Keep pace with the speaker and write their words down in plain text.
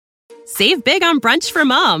Save big on brunch for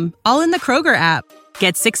mom, all in the Kroger app.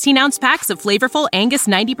 Get 16-ounce packs of flavorful Angus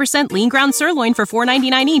 90% lean ground sirloin for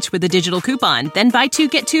 $4.99 each with a digital coupon. Then buy 2,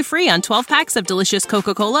 get 2 free on 12 packs of delicious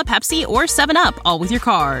Coca-Cola, Pepsi, or 7-Up, all with your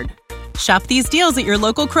card. Shop these deals at your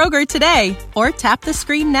local Kroger today, or tap the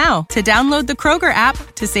screen now to download the Kroger app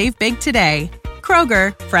to save big today.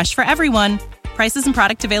 Kroger, fresh for everyone. Prices and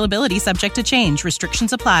product availability subject to change.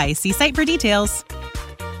 Restrictions apply. See site for details.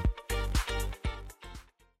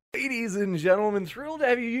 Ladies and gentlemen, thrilled to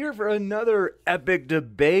have you here for another epic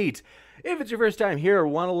debate. If it's your first time here, I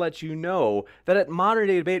want to let you know that at Modern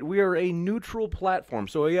Day Debate, we are a neutral platform,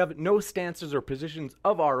 so we have no stances or positions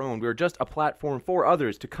of our own. We are just a platform for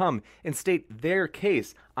others to come and state their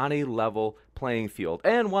case on a level playing field.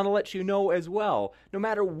 And want to let you know as well, no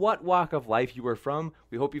matter what walk of life you are from,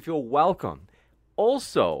 we hope you feel welcome.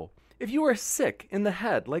 Also, if you are sick in the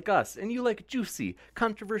head like us and you like juicy,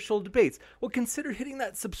 controversial debates, well, consider hitting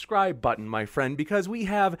that subscribe button, my friend, because we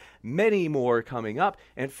have many more coming up.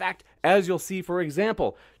 In fact, as you'll see, for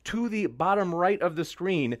example, to the bottom right of the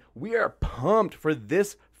screen, we are pumped for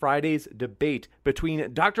this Friday's debate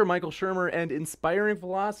between Dr. Michael Shermer and Inspiring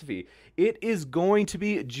Philosophy. It is going to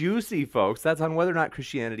be juicy, folks. That's on whether or not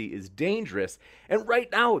Christianity is dangerous. And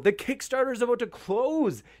right now, the Kickstarter is about to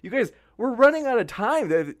close. You guys, we're running out of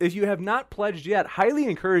time. If you have not pledged yet, highly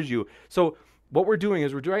encourage you. So what we're doing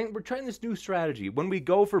is we're trying this new strategy. When we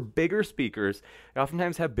go for bigger speakers, they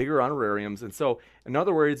oftentimes have bigger honorariums. And so, in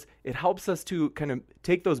other words, it helps us to kind of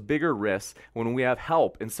take those bigger risks when we have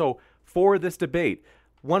help. And so for this debate,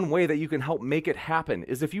 one way that you can help make it happen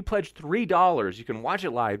is if you pledge $3, you can watch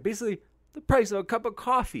it live. Basically, the price of a cup of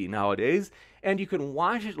coffee nowadays. And you can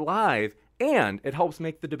watch it live. And it helps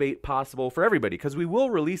make the debate possible for everybody because we will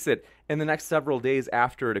release it in the next several days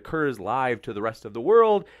after it occurs live to the rest of the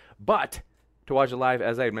world. But to watch it live,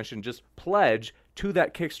 as I had mentioned, just pledge to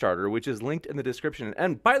that Kickstarter, which is linked in the description.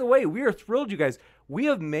 And by the way, we are thrilled, you guys. We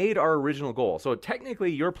have made our original goal. So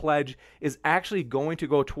technically, your pledge is actually going to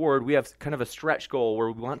go toward, we have kind of a stretch goal where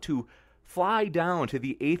we want to fly down to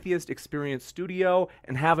the Atheist Experience Studio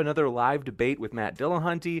and have another live debate with Matt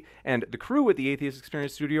Dillahunty and the crew at the Atheist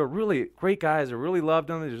Experience Studio. Really great guys. I really loved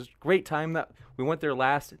them. It was a great time that we went there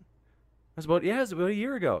last. It was about a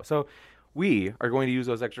year ago. So we are going to use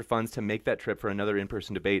those extra funds to make that trip for another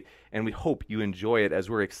in-person debate, and we hope you enjoy it as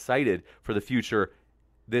we're excited for the future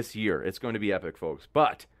this year. It's going to be epic, folks.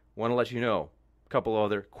 But want to let you know a couple of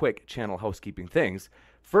other quick channel housekeeping things.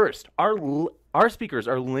 First, our speakers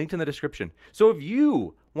are linked in the description. So if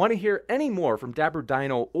you want to hear any more from Dapper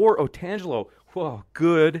Dino or Otangelo, well,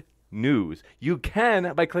 good news. You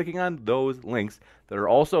can by clicking on those links that are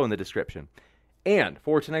also in the description. And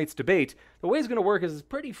for tonight's debate, the way it's going to work is it's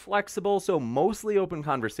pretty flexible, so mostly open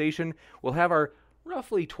conversation. We'll have our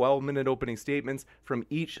roughly 12-minute opening statements from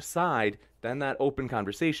each side, then that open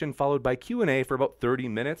conversation followed by Q&A for about 30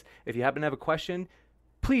 minutes. If you happen to have a question,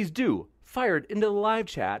 please do fire it into the live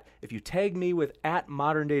chat. If you tag me with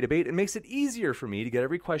 @ModernDayDebate, it makes it easier for me to get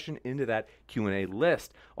every question into that Q&A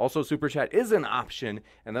list. Also, Super Chat is an option,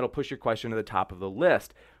 and that'll push your question to the top of the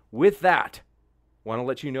list. With that, want to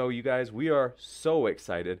let you know, you guys, we are so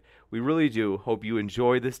excited. We really do hope you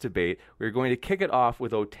enjoy this debate. We're going to kick it off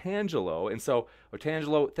with Otangelo. And so,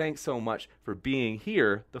 Otangelo, thanks so much for being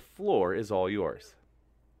here. The floor is all yours.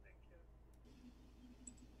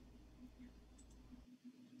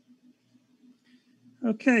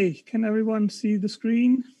 Okay, can everyone see the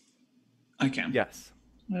screen? I can. Yes.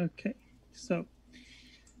 Okay, so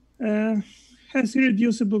has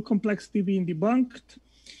irreducible complexity been debunked?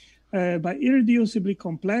 By irreducibly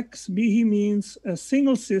complex, BE means a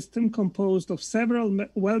single system composed of several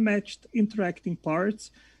well-matched interacting parts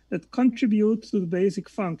that contribute to the basic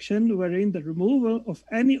function, wherein the removal of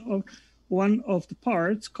any one of the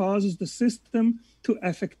parts causes the system to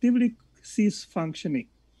effectively cease functioning.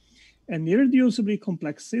 An irreducibly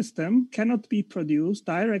complex system cannot be produced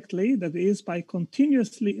directly, that is, by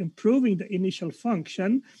continuously improving the initial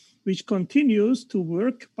function, which continues to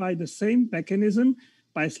work by the same mechanism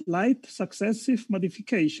by slight successive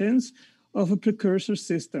modifications of a precursor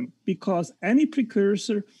system, because any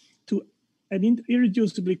precursor to an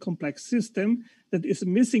irreducibly complex system that is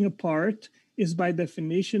missing a part is by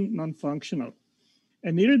definition non-functional.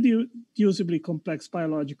 An irreducibly complex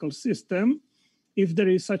biological system, if there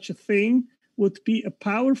is such a thing, would be a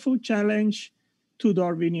powerful challenge to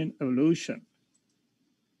Darwinian evolution.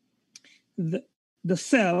 The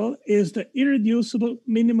cell is the irreducible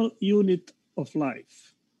minimal unit of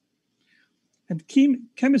life. And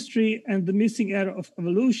Chemistry and the Missing Era of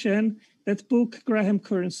Evolution, that book Graham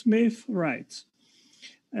Curran Smith writes,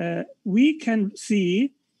 we can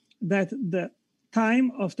see that the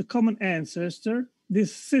time of the common ancestor,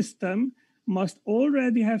 this system must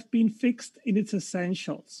already have been fixed in its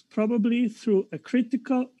essentials, probably through a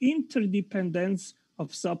critical interdependence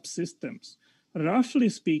of subsystems. Roughly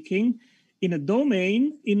speaking, in a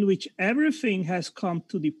domain in which everything has come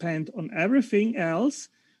to depend on everything else,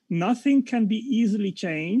 nothing can be easily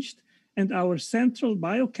changed, and our central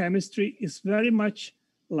biochemistry is very much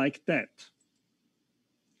like that.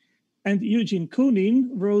 And Eugene Koonin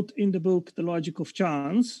wrote in the book, The Logic of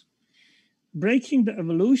Chance, breaking the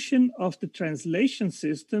evolution of the translation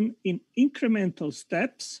system in incremental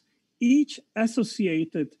steps, each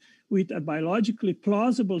associated with a biologically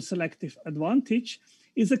plausible selective advantage,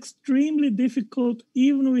 is extremely difficult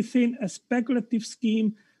even within a speculative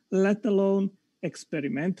scheme, let alone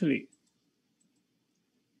experimentally.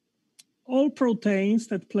 All proteins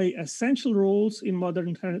that play essential roles in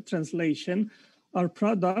modern translation are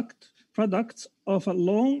products of a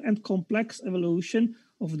long and complex evolution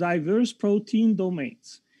of diverse protein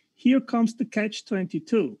domains. Here comes the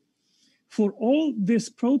catch-22. For all this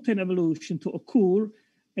protein evolution to occur,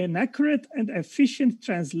 an accurate and efficient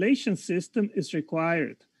translation system is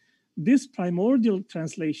required. This primordial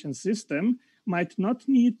translation system might not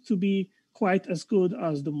need to be quite as good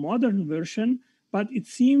as the modern version, but it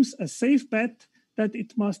seems a safe bet that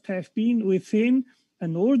it must have been within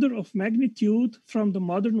an order of magnitude from the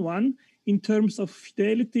modern one in terms of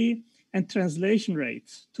fidelity and translation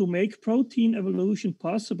rates to make protein evolution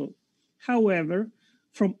possible. However,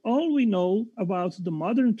 from all we know about the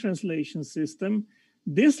modern translation system,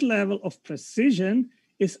 this level of precision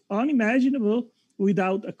is unimaginable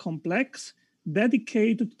without a complex,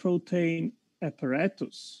 dedicated protein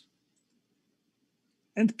apparatus.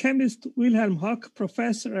 And chemist Wilhelm Hack,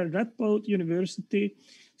 professor at Radboud University,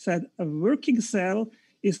 said a working cell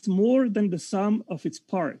is more than the sum of its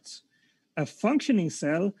parts. A functioning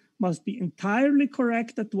cell must be entirely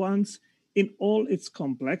correct at once in all its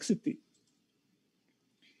complexity.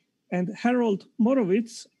 And Harold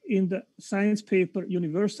Morowitz, in the science paper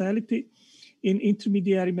Universality in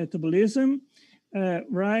Intermediary Metabolism,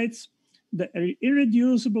 writes, the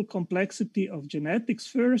irreducible complexity of genetics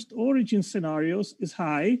first origin scenarios is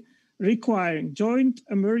high, requiring joint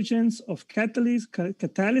emergence of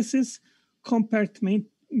catalysis,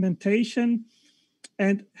 compartmentation,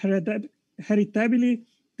 and heritability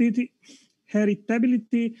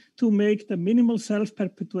to make the minimal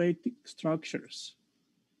self-perpetuating structures.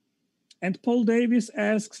 And Paul Davies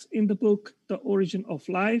asks in the book, The Origin of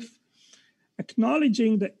Life,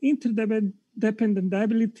 acknowledging the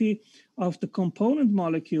interdependability of the component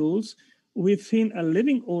molecules within a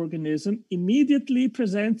living organism immediately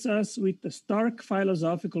presents us with the stark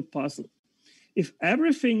philosophical puzzle. If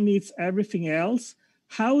everything needs everything else,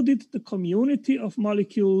 how did the community of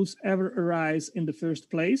molecules ever arise in the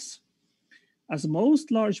first place? As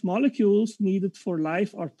most large molecules needed for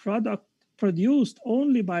life are produced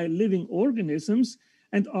only by living organisms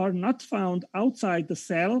and are not found outside the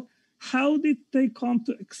cell, how did they come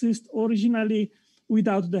to exist originally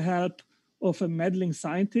without the help of a meddling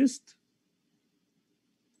scientist?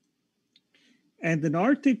 And an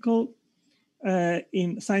article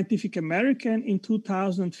in Scientific American in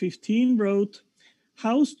 2015 wrote,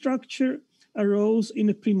 how structure arose in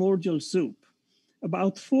a primordial soup.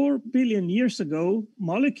 About 4 billion years ago,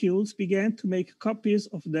 molecules began to make copies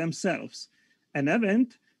of themselves, an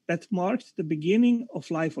event that marked the beginning of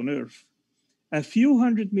life on Earth. A few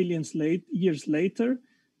hundred million years later,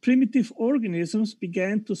 primitive organisms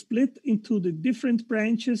began to split into the different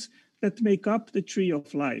branches that make up the tree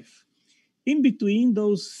of life. In between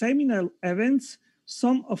those seminal events,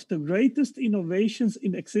 some of the greatest innovations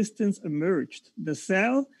in existence emerged: the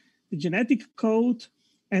cell, the genetic code,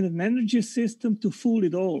 and an energy system to fool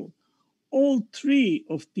it all. All three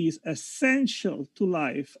of these essential to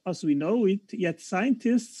life as we know it, yet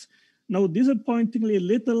scientists know disappointingly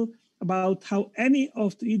little about how any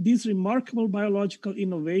of these remarkable biological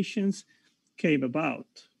innovations came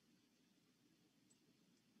about.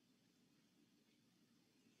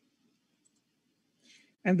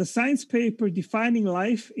 And the science paper Defining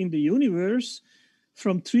Life in the Universe,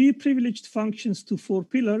 from 3 privileged functions to 4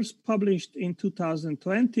 pillars, published in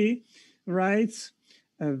 2020, writes,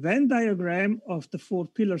 a Venn diagram of the 4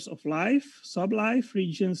 pillars of life, sublife,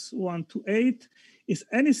 regions 1 to 8, is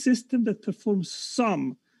any system that performs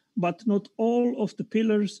some, but not all of the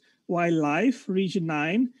pillars, while life, region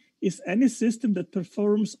 9, is any system that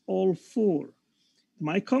performs all 4.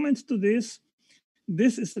 My comment to this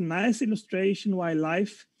is a nice illustration why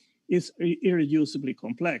life is irreducibly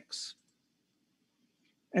complex.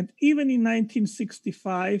 And even in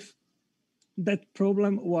 1965, that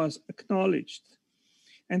problem was acknowledged.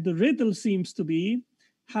 And the riddle seems to be,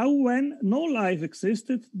 how, when no life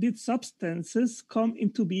existed, did substances come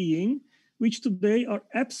into being, which today are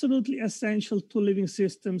absolutely essential to living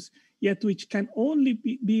systems, yet which can only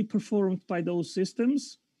be performed by those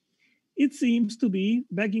systems? It seems to be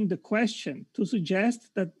begging the question to suggest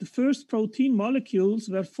that the first protein molecules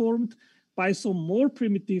were formed by some more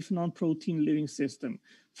primitive non-protein living system,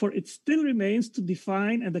 for it still remains to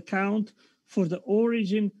define and account for the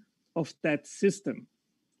origin of that system.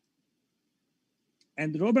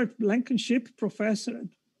 And Robert Blankenship, professor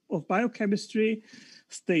of biochemistry,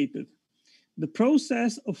 stated, the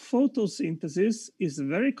process of photosynthesis is a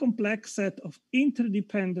very complex set of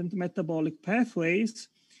interdependent metabolic pathways,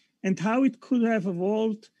 and how it could have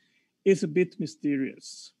evolved is a bit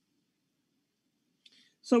mysterious.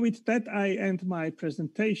 So with that, I end my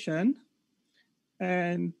presentation.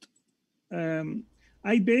 And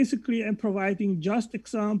I basically am providing just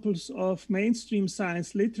examples of mainstream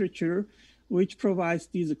science literature which provides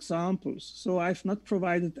these examples. So I've not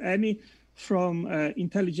provided any from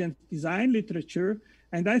intelligent design literature.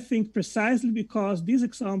 And I think precisely because these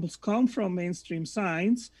examples come from mainstream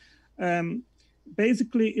science,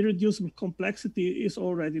 basically irreducible complexity is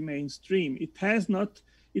already mainstream.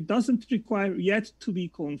 It doesn't require yet to be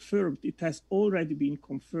confirmed. It has already been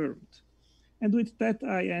confirmed. And with that,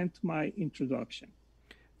 I end my introduction.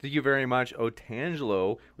 Thank you very much,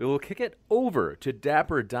 Otangelo. We will kick it over to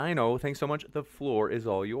Dapper Dino. Thanks so much. The floor is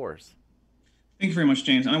all yours. Thank you very much,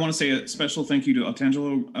 James. And I want to say a special thank you to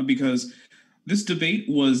Otangelo because this debate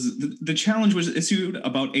was, the challenge was issued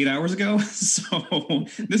about 8 hours ago. So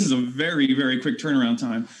this is a very, very quick turnaround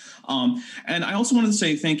time. And I also wanted to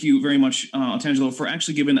say thank you very much, Otangelo, for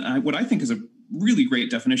actually giving what I think is a really great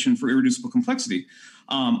definition for irreducible complexity.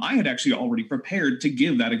 I had actually already prepared to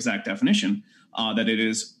give that exact definition, that it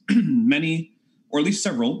is many, or at least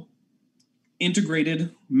several,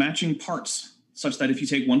 integrated matching parts, such that if you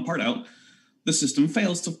take one part out, the system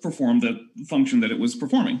fails to perform the function that it was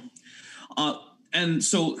performing. And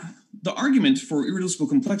so the argument for irreducible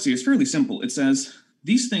complexity is fairly simple. It says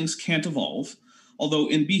these things can't evolve, although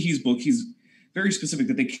in Behe's book, he's very specific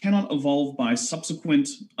that they cannot evolve by subsequent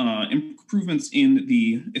improvements in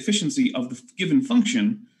the efficiency of the given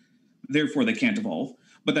function, therefore they can't evolve.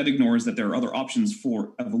 But that ignores that there are other options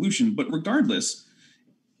for evolution. But regardless,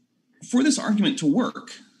 for this argument to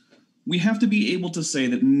work, we have to be able to say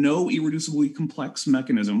that no irreducibly complex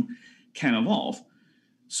mechanism can evolve.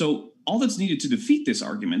 So all that's needed to defeat this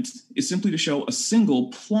argument is simply to show a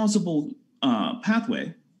single plausible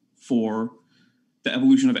pathway for the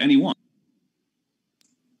evolution of any one.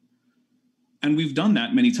 And we've done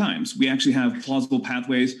that many times. We actually have plausible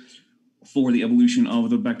pathways for the evolution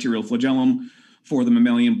of the bacterial flagellum, for the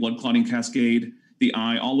mammalian blood clotting cascade, the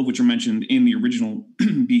eye, all of which are mentioned in the original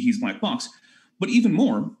Behe's black box. But even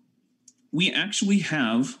more, we actually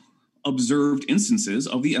have observed instances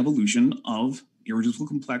of the evolution of irreducibly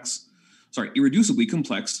complex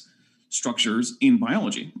structures in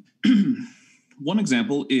biology. One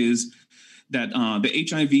example is that the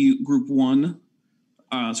HIV group 1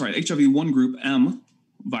 group M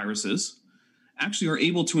viruses actually are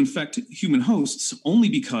able to infect human hosts only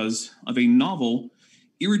because of a novel,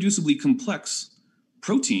 irreducibly complex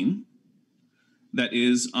protein that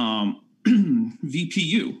is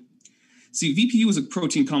VPU. See, VPU is a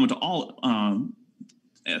protein common to all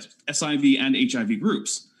SIV and HIV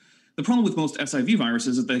groups. The problem with most SIV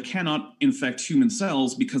viruses is that they cannot infect human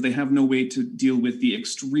cells because they have no way to deal with the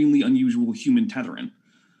extremely unusual human tetherin.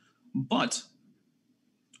 But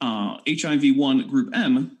HIV-1 group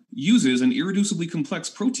M uses an irreducibly complex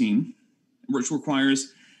protein which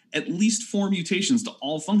requires at least 4 mutations to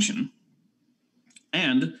all function.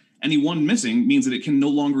 And any one missing means that it can no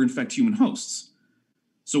longer infect human hosts.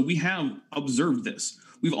 So we have observed this.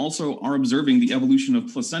 We've also are observing the evolution of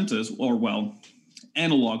placentas, or well,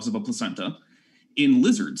 analogs of a placenta, in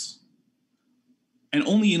lizards. And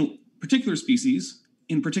only in particular species,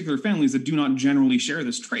 in particular families that do not generally share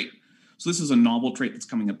this trait. So this is a novel trait that's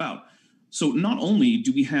coming about. So not only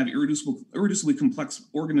do we have irreducibly complex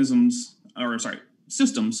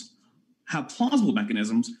systems have plausible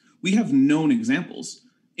mechanisms, we have known examples.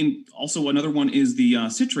 Also, another one is the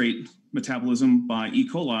citrate metabolism by E.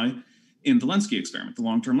 coli in the Lenski experiment, the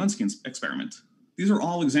long-term Lenski experiment. These are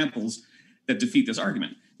all examples that defeat this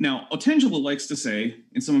argument. Now, Otangelo likes to say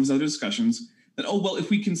in some of his other discussions that, oh, well, if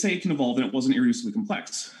we can say it can evolve, then it wasn't irreducibly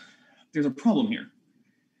complex. There's a problem here.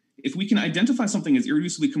 If we can identify something as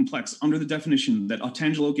irreducibly complex under the definition that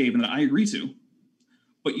Otangelo gave and that I agree to,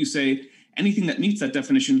 but you say anything that meets that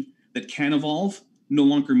definition that can evolve no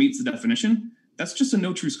longer meets the definition, that's just a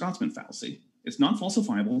no true Scotsman fallacy. It's not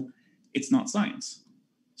falsifiable. It's not science.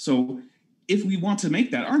 So if we want to make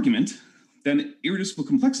that argument, then irreducible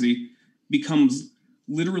complexity becomes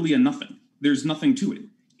literally a nothing. There's nothing to it.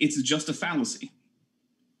 It's just a fallacy.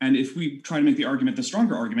 And if we try to make the argument, the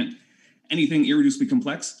stronger argument, anything irreducibly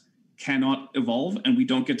complex cannot evolve, and we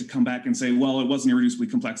don't get to come back and say, well, it wasn't irreducibly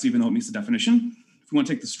complex, even though it meets the definition. If we want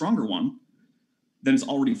to take the stronger one, then it's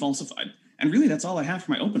already falsified. And really, that's all I have for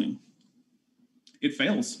my opening. It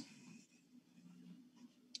fails.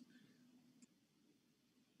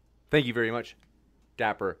 Thank you very much,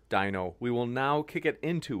 Dapper Dino. We will now kick it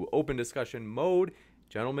into open discussion mode.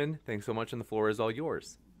 Gentlemen, thanks so much, and the floor is all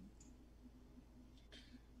yours.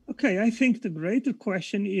 Okay, I think the greater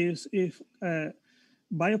question is if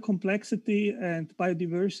biocomplexity and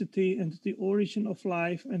biodiversity and the origin of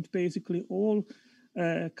life and basically all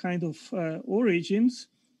kind of origins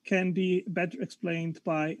can be better explained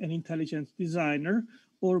by an intelligent designer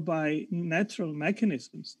or by natural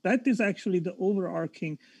mechanisms. That is actually the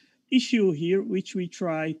overarching issue here, which we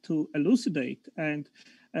try to elucidate. And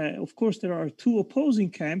of course, there are two opposing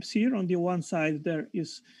camps here. On the one side, there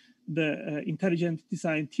is the intelligent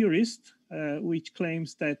design theorist, which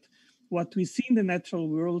claims that what we see in the natural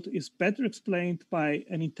world is better explained by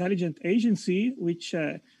an intelligent agency, which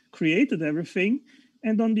created everything.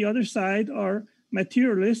 And on the other side are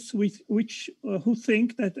materialists who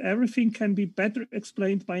think that everything can be better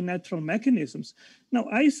explained by natural mechanisms. Now,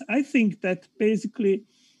 I think that basically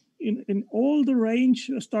in all the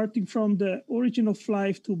range, starting from the origin of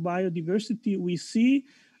life to biodiversity, we see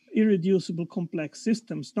irreducible complex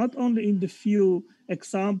systems, not only in the few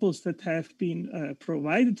examples that have been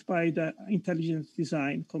provided by the intelligent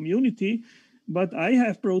design community, but I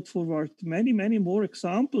have brought forward many, many more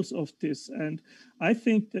examples of this. And I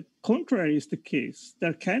think that contrary is the case.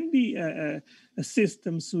 There can be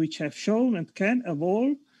systems which have shown and can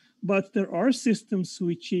evolve, but there are systems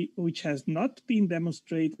which has not been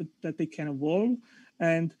demonstrated that they can evolve.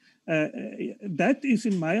 And that is,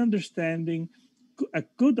 in my understanding, a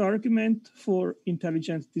good argument for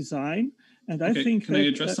intelligent design. And I think can I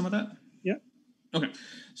address some of that? Yeah. Okay.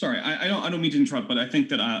 Sorry, I don't mean to interrupt, but I think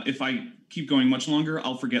that if I keep going much longer,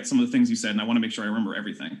 I'll forget some of the things you said, and I want to make sure I remember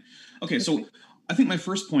everything. Okay, so I think my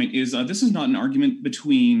first point is this is not an argument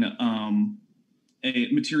between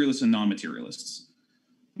materialists and non-materialists.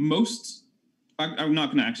 I'm not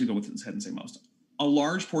going to actually go with his head and say most. A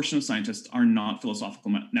large portion of scientists are not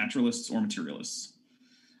philosophical naturalists or materialists.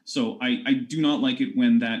 So I do not like it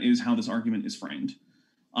when that is how this argument is framed.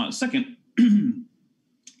 Second,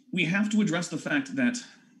 we have to address the fact that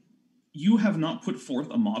you have not put forth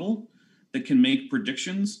a model that can make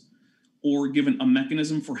predictions or given a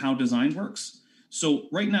mechanism for how design works. So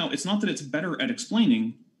right now, it's not that it's better at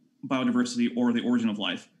explaining biodiversity or the origin of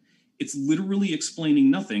life. It's literally explaining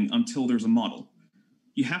nothing until there's a model.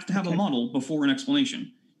 You have to have a model before an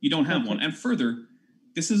explanation. You don't have one. And further,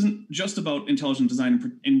 this isn't just about intelligent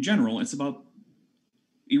design in general. It's about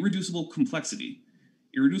irreducible complexity.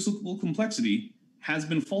 Irreducible complexity has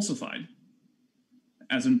been falsified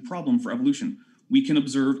as a problem for evolution. We can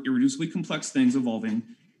observe irreducibly complex things evolving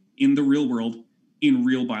in the real world, in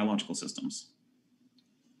real biological systems.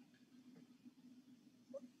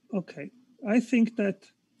 Okay, I think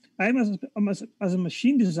that as a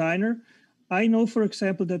machine designer, I know, for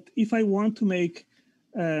example, that if I want to make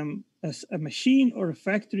a machine or a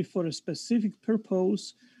factory for a specific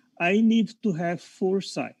purpose, I need to have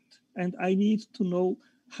foresight, and I need to know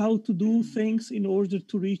how to do things in order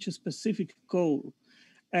to reach a specific goal.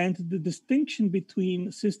 And the distinction between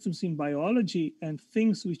systems in biology and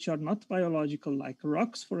things which are not biological, like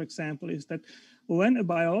rocks, for example, is that when a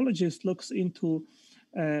biologist looks into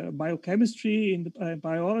biochemistry, in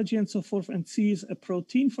biology and so forth, and sees a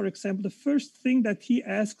protein, for example, the first thing that he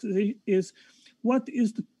asks is, what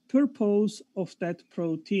is the purpose of that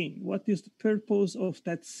protein? What is the purpose of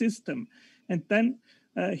that system? And then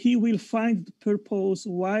he will find the purpose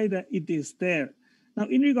why that it is there. Now,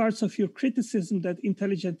 in regards of your criticism that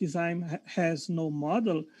intelligent design has no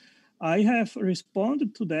model, I have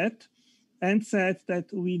responded to that and said that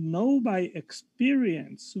we know by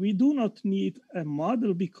experience, we do not need a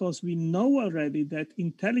model because we know already that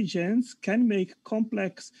intelligence can make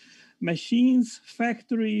complex machines,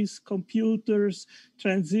 factories, computers,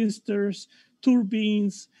 transistors,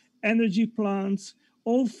 turbines, energy plants,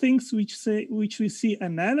 all things which we see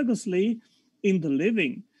analogously in the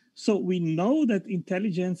living. So we know that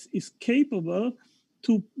intelligence is capable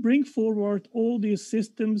to bring forward all these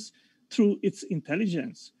systems through its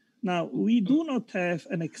intelligence. Now, we do not have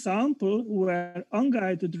an example where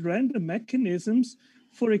unguided random mechanisms,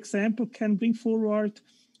 for example, can bring forward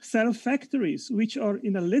cell factories, which are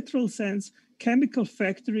in a literal sense chemical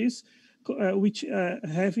factories which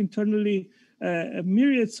have internally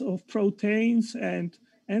myriads of proteins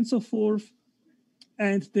and so forth,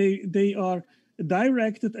 and they are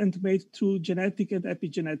directed and made through genetic and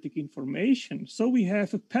epigenetic information. So we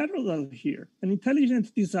have a parallel here. An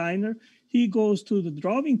intelligent designer, he goes to the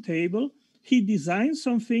drawing table, he designs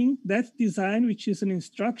something, that design, which is an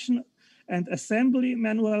instruction and assembly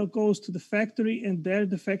manual, goes to the factory, and there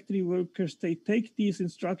the factory workers, they take these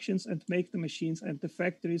instructions and make the machines and the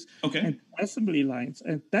factories and assembly lines.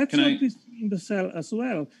 And that's what we see in the cell as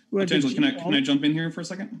well. Can I jump in here for a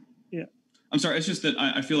second? Yeah. I'm sorry, it's just that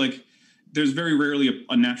I feel like there's very rarely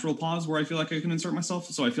a natural pause where I feel like I can insert myself.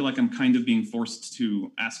 So I feel like I'm kind of being forced to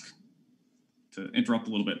interrupt a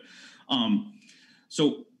little bit.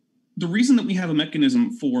 So the reason that we have a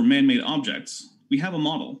mechanism for man-made objects, we have a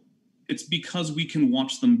model. It's because we can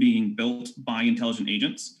watch them being built by intelligent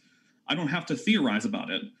agents. I don't have to theorize about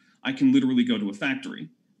it. I can literally go to a factory.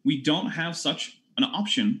 We don't have such an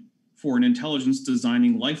option for an intelligence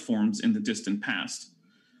designing life forms in the distant past.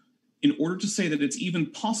 In order to say that it's even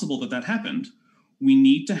possible that that happened, we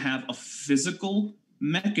need to have a physical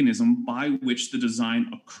mechanism by which the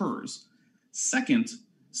design occurs. Second,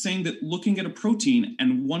 saying that looking at a protein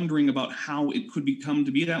and wondering about how it could become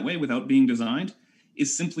to be that way without being designed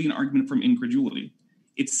is simply an argument from incredulity.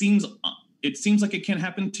 It seems like it can't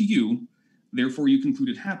happen to you, therefore you conclude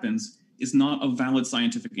it happens, is not a valid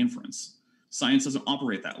scientific inference. Science doesn't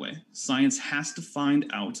operate that way. Science has to find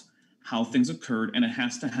out how things occurred, and it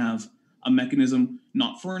has to have a mechanism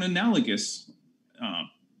not for an analogous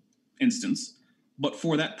instance, but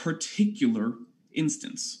for that particular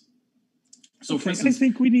instance. So, for instance, I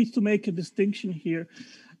think we need to make a distinction here,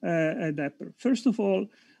 Dapper. First of all,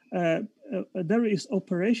 there is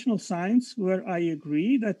operational science where I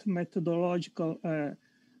agree that methodological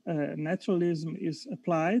naturalism is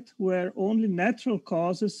applied, where only natural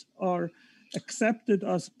causes are accepted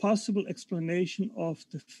as possible explanation of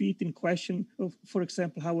the feat in question of, for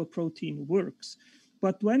example, how a protein works.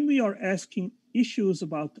 But when we are asking issues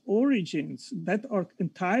about origins, that are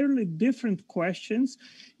entirely different questions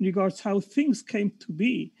in regards how things came to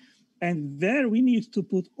be. And there we need to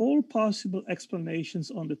put all possible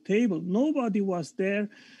explanations on the table. Nobody was there,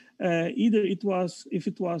 either if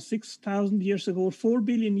it was 6,000 years ago or 4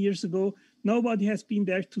 billion years ago, nobody has been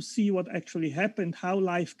there to see what actually happened, how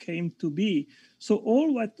life came to be. So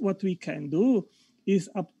all what we can do is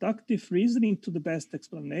abductive reasoning to the best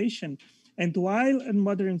explanation. And while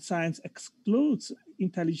modern science excludes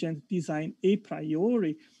intelligent design a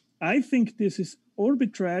priori, I think this is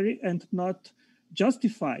arbitrary and not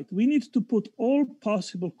justified. We need to put all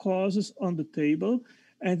possible causes on the table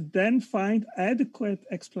and then find adequate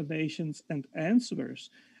explanations and answers.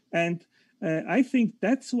 And I think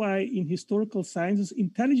that's why in historical sciences,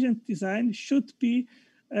 intelligent design should be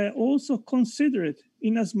also considered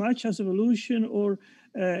in as much as evolution or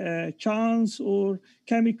chance or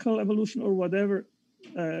chemical evolution or whatever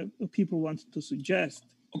people want to suggest.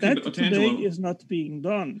 Okay, that today is not being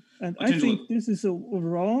done. And I think this is a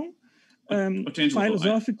wrong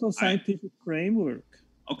philosophical scientific framework.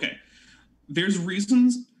 Okay, there's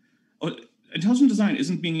reasons. Intelligent design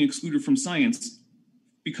isn't being excluded from science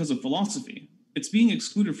because of philosophy. It's being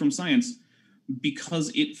excluded from science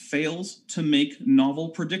because it fails to make novel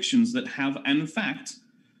predictions that have, in fact,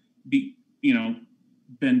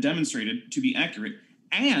 been demonstrated to be accurate,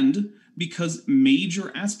 and because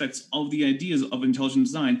major aspects of the ideas of intelligent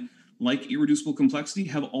design, like irreducible complexity,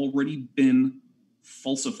 have already been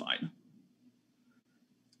falsified.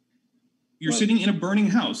 You're sitting in a burning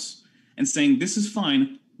house and saying, this is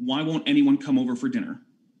fine, why won't anyone come over for dinner?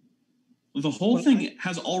 The whole thing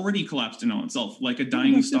has already collapsed in on itself, like a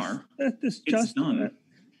dying star. It's done.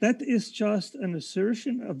 That is just an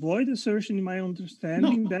assertion, a void assertion in my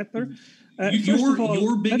understanding, Dapper.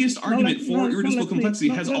 Your biggest argument for irreducible complexity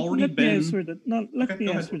has already been... Let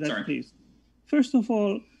me answer that, please. First of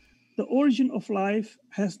all, the origin of life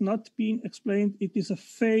has not been explained. It is a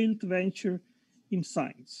failed venture in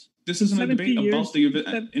science. This isn't a debate about the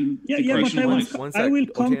creation of life. I will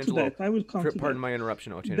come to that. Pardon my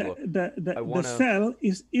interruption, Otangelo. The cell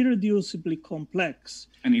is irreducibly complex.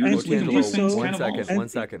 And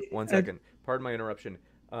One second. Pardon my interruption.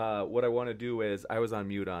 What I want to do is, I was on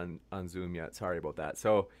mute on Zoom yet. Sorry about that.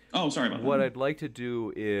 So, sorry about that. What I'd like to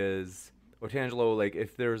do is, Otangelo, like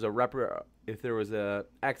if there was a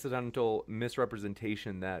accidental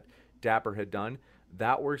misrepresentation that Dapper had done,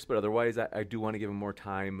 that works, but otherwise I do want to give him more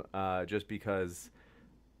time just because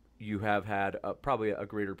you have had probably a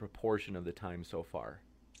greater proportion of the time so far.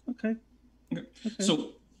 Okay.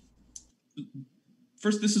 So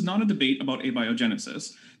first, this is not a debate about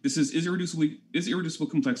abiogenesis. This is irreducible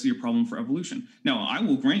complexity a problem for evolution? Now, I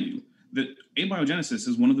will grant you that abiogenesis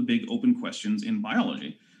is one of the big open questions in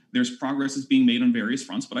biology. There's progress that's being made on various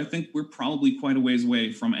fronts, but I think we're probably quite a ways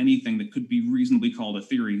away from anything that could be reasonably called a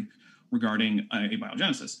theory regarding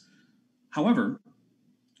abiogenesis. However,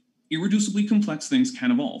 irreducibly complex things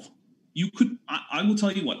can evolve. I will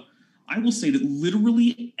tell you what, I will say that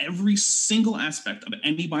literally every single aspect of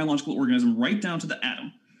any biological organism, right down to the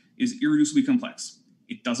atom, is irreducibly complex.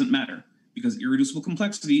 It doesn't matter, because irreducible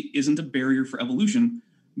complexity isn't a barrier for evolution,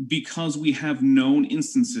 because we have known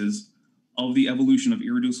instances of the evolution of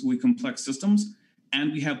irreducibly complex systems,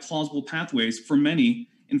 and we have plausible pathways for many.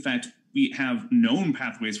 In fact, we have known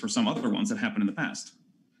pathways for some other ones that happened in the past.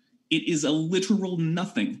 It is a literal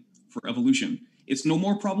nothing for evolution. It's no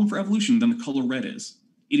more problem for evolution than the color red is.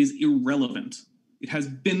 It is irrelevant. It has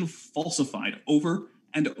been falsified over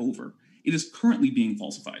and over. It is currently being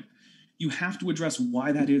falsified. You have to address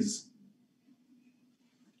why that is.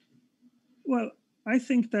 Well, I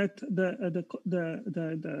think that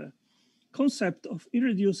the concept of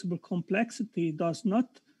irreducible complexity does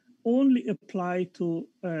not only apply to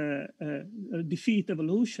defeat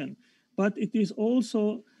evolution, but it is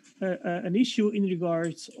also an issue in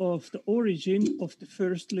regards of the origin of the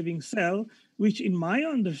first living cell, which in my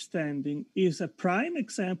understanding is a prime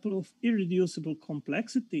example of irreducible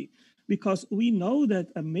complexity, because we know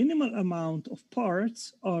that a minimal amount of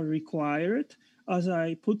parts are required, as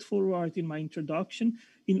I put forward in my introduction,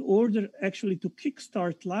 in order actually to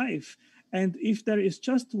kickstart life. And if there is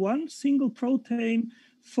just one single protein,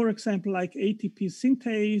 for example, like ATP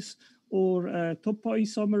synthase or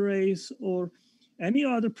topoisomerase or any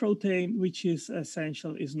other protein which is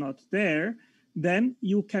essential is not there, then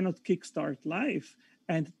you cannot kickstart life.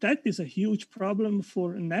 And that is a huge problem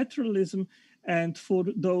for naturalism and for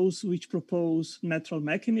those which propose natural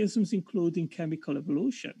mechanisms, including chemical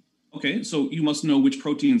evolution. Okay, so you must know which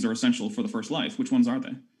proteins are essential for the first life. Which ones are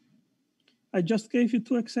they? I just gave you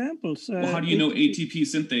two examples. Well, how do you know ATP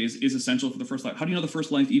synthase is essential for the first life? How do you know the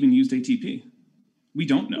first life even used ATP? We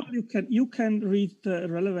don't know. You can read the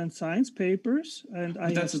relevant science papers, and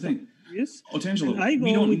but that's the thing. Yes, Otangelo, I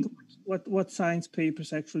go with what science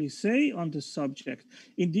papers actually say on the subject.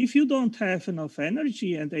 And if you don't have enough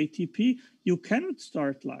energy and ATP, you cannot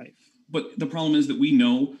start life. But the problem is that we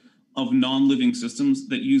know of non-living systems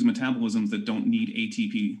that use metabolisms that don't need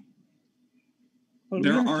ATP. Well,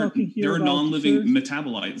 there are non-living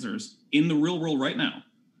metabolizers in the real world right now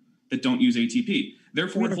that don't use ATP.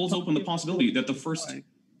 Therefore, it holds open the possibility that the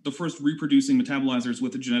first reproducing metabolizers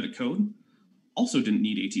with a genetic code also didn't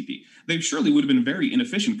need ATP. They surely would have been very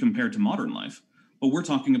inefficient compared to modern life, but we're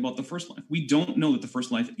talking about the first life. We don't know that the first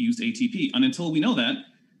life used ATP, and until we know that,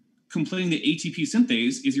 completing the ATP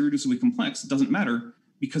synthase is irreducibly complex. It doesn't matter,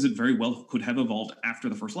 because it very well could have evolved after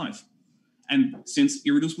the first life. And since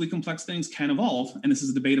irreducibly complex things can evolve, and this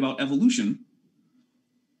is a debate about evolution,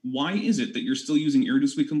 why is it that you're still using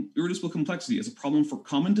irreducible complexity as a problem for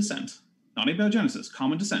common descent, not abiogenesis,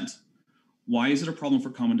 common descent? Why is it a problem for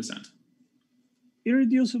common descent?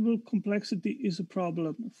 Irreducible complexity is a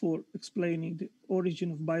problem for explaining the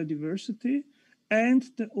origin of biodiversity and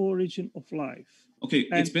the origin of life. Okay,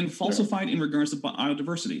 it's been falsified in regards to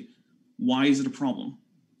biodiversity. Why is it a problem?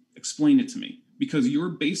 Explain it to me. Because you're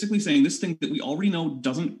basically saying this thing that we already know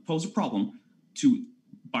doesn't pose a problem to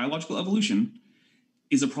biological evolution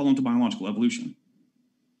is a problem to biological evolution.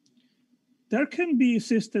 There can be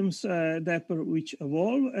systems which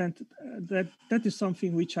evolve, and that is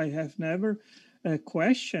something which I have never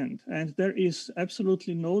questioned. And there is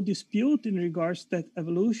absolutely no dispute in regards that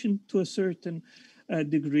evolution to a certain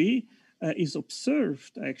degree is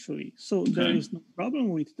observed, actually. So there is no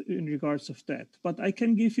problem in regards of that. But I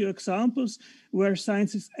can give you examples where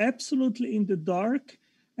science is absolutely in the dark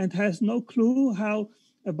and has no clue how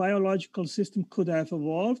a biological system could have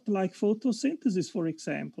evolved, like photosynthesis, for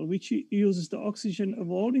example, which uses the oxygen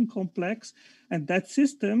evolving complex. And that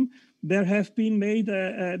system, there have been made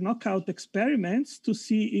knockout experiments to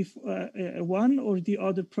see if one or the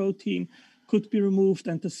other protein could be removed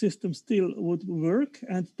and the system still would work.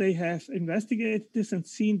 And they have investigated this and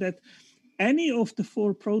seen that any of the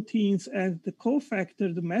four proteins and the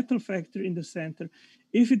cofactor, the metal factor in the center,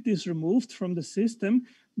 if it is removed from the system,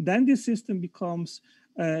 then the system becomes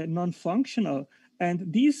non-functional.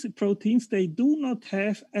 And these proteins, they do not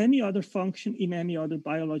have any other function in any other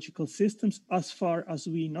biological systems as far as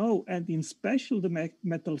we know. And in special the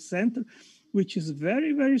metal center, which is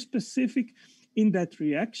very, very specific in that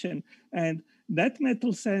reaction. And that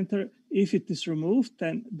metal center, if it is removed,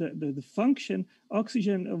 then the function,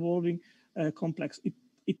 oxygen evolving complex,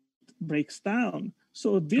 it breaks down.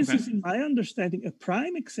 So this is, in my understanding, a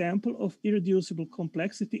prime example of irreducible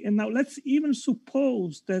complexity. And now let's even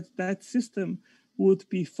suppose that that system would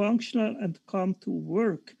be functional and come to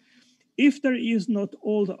work. If there is not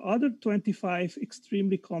all the other 25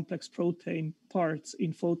 extremely complex protein parts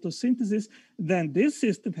in photosynthesis, then this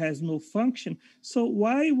system has no function. So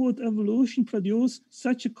why would evolution produce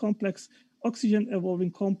such a complex oxygen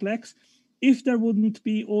evolving complex if there wouldn't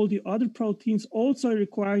be all the other proteins also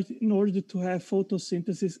required in order to have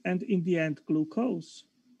photosynthesis and, in the end, glucose?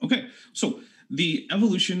 Okay, so the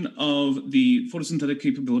evolution of the photosynthetic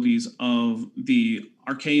capabilities of the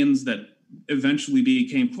archaeans that eventually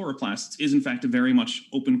became chloroplasts is, in fact, a very much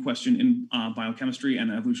open question in biochemistry and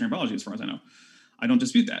evolutionary biology, as far as I know. I don't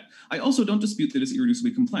dispute that. I also don't dispute that it's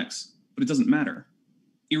irreducibly complex, but it doesn't matter.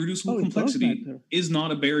 Irreducible complexity is not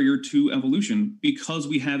a barrier to evolution because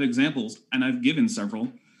we have examples, and I've given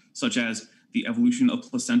several, such as the evolution of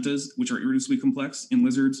placentas, which are irreducibly complex in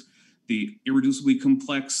lizards, the irreducibly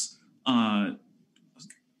complex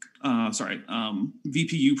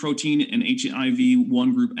VPU protein in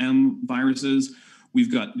HIV-1 group M viruses. We've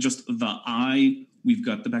got just the eye, we've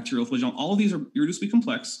got the bacterial flagellum. All of these are irreducibly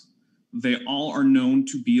complex. They all are known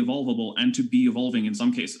to be evolvable and to be evolving in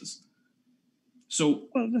some cases. So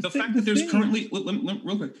the fact that there's currently,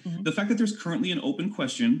 real quick, the fact that there's currently an open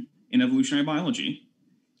question in evolutionary biology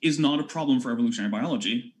is not a problem for evolutionary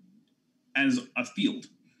biology as a field.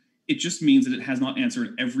 It just means that it has not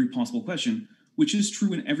answered every possible question, which is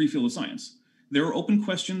true in every field of science. There are open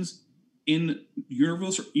questions in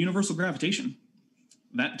universal gravitation.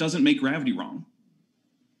 That doesn't make gravity wrong.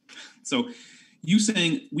 So you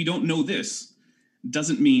saying we don't know this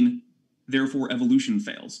doesn't mean therefore evolution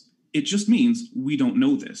fails. It just means we don't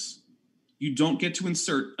know this. You don't get to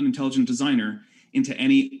insert an intelligent designer into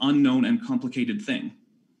any unknown and complicated thing.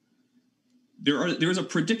 There is a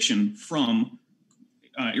prediction from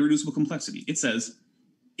irreducible complexity. It says,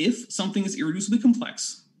 if something is irreducibly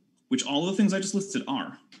complex, which all of the things I just listed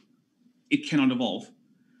are, it cannot evolve.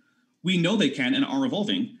 We know they can and are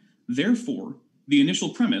evolving. Therefore, the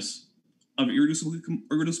initial premise of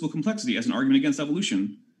irreducible complexity as an argument against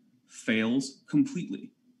evolution fails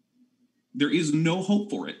completely. There is no hope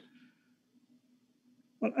for it.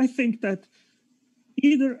 Well, I think that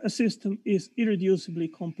either a system is irreducibly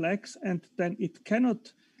complex and then it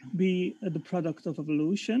cannot be the product of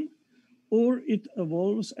evolution, or it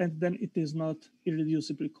evolves and then it is not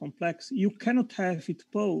irreducibly complex. You cannot have it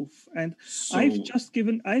both. And so, I've just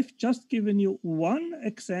given you one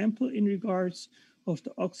example in regards of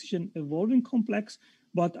the oxygen evolving complex,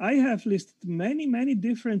 but I have listed many, many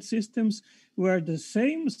different systems where the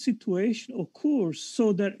same situation occurs.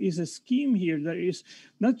 So there is a scheme here. There is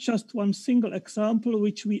not just one single example,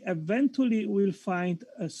 which we eventually will find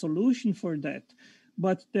a solution for that.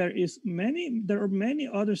 But there are many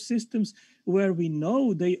other systems where we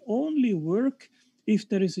know they only work if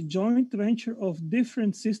there is a joint venture of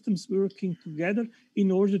different systems working together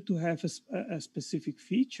in order to have a specific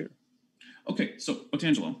feature. Okay, so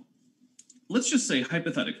Otangelo, let's just say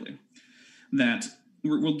hypothetically that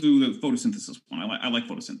we'll do the photosynthesis one. I like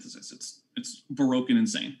photosynthesis. It's Baroque and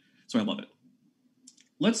insane, so I love it.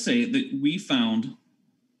 Let's say that we found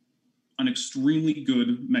an extremely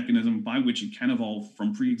good mechanism by which it can evolve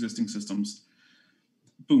from pre-existing systems.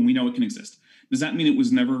 Boom, we know it can exist. Does that mean it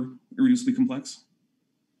was never irreducibly complex?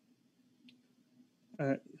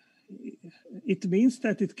 It means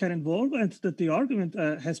that it can evolve and that the argument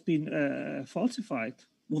has been falsified.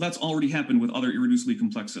 Well, that's already happened with other irreducibly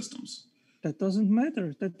complex systems. That doesn't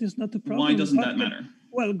matter. That is not the problem. Why doesn't that matter?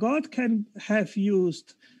 Well, God can have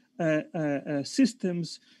used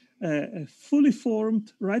systems fully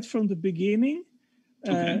formed right from the beginning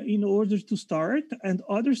in order to start, and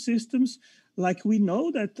other systems, like we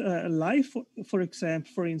know that life,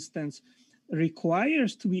 for instance,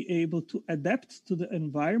 requires to be able to adapt to the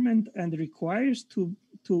environment and requires to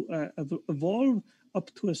evolve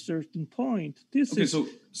up to a certain point.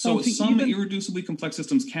 So some irreducibly complex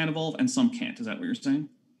systems can evolve and some can't. Is that what you're saying?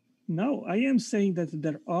 No, I am saying that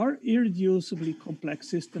there are irreducibly complex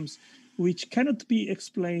systems which cannot be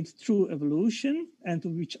explained through evolution and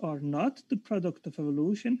which are not the product of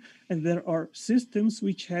evolution. And there are systems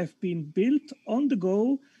which have been built on the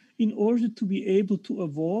go in order to be able to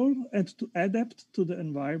evolve and to adapt to the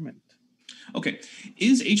environment. Okay.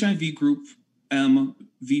 Is HIV group M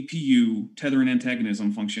VPU tether and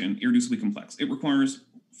antagonism function irreducibly complex? It requires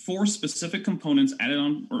 4 specific components added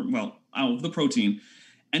on, out of the protein,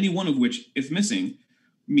 any one of which, if missing,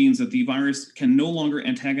 means that the virus can no longer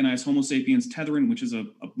antagonize Homo sapiens tetherin, which is a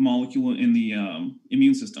molecule in the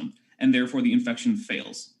immune system, and therefore the infection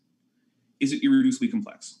fails. Is it irreducibly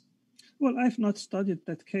complex? Well, I've not studied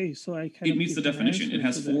that case, so I can't. It meets the definition. It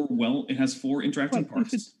has four interacting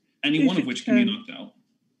parts, any one of which can be knocked out,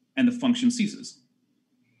 and the function ceases.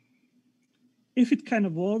 If it can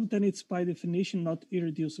evolve, then it's by definition not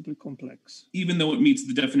irreducibly complex. Even though it meets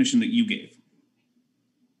the definition that you gave.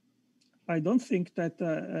 I don't think that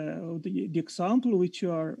the example which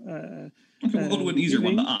you are... okay, we'll go to an easier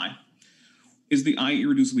one, the I. Is the I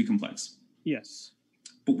irreducibly complex? Yes.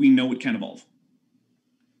 But we know it can evolve.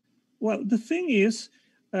 Well, the thing is,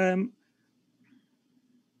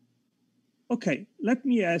 okay, let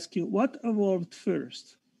me ask you, what evolved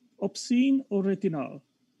first, opsine or retinal?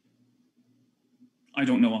 I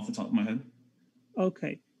don't know off the top of my head.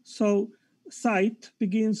 Okay, so sight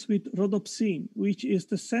begins with rhodopsine, which is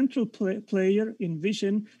the central player in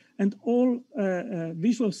vision, and all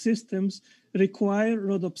visual systems require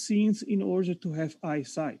rhodopsines in order to have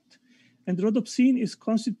eyesight. And rhodopsine is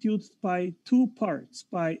constituted by two parts,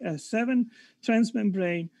 by a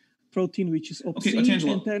 7-transmembrane protein, which is opsine. Okay,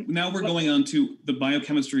 Otangelo, now we're going on to the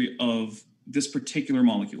biochemistry of this particular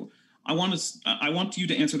molecule. I want you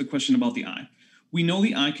to answer the question about the eye. We know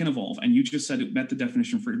the eye can evolve, and you just said it met the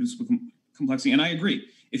definition for irreducible complexity, and I agree.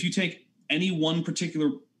 If you take any one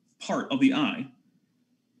particular part of the eye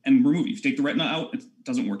and remove it, if you take the retina out, it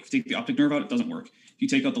doesn't work. If you take the optic nerve out, it doesn't work. If you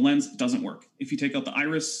take out the lens, it doesn't work. If you take out the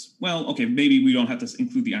iris, well, okay, maybe we don't have to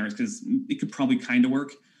include the iris because it could probably kind of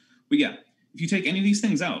work. But yeah, if you take any of these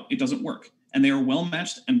things out, it doesn't work. And they are well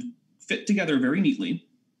matched and fit together very neatly.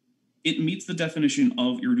 It meets the definition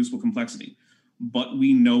of irreducible complexity, but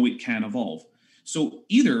we know it can evolve. So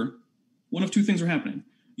either one of two things are happening.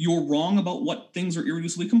 You're wrong about what things are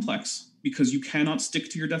irreducibly complex because you cannot stick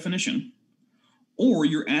to your definition, or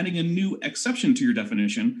you're adding a new exception to your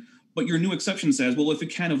definition, but your new exception says, well, if it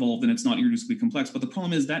can evolve, then it's not irreducibly complex. But the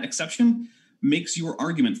problem is that exception makes your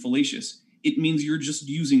argument fallacious. It means you're just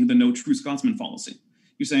using the no true Scotsman fallacy.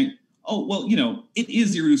 You're saying, oh, well, you know, it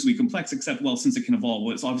is irreducibly complex, except, well, since it can evolve,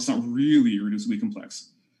 well, it's obviously not really irreducibly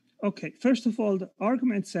complex. Okay, first of all, the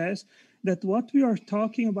argument says that what we are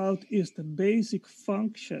talking about is the basic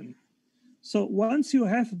function. So once you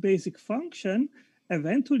have a basic function,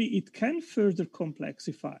 eventually it can further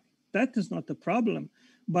complexify. That is not a problem.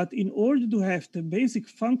 But in order to have the basic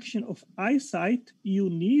function of eyesight, you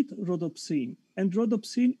need rhodopsine. And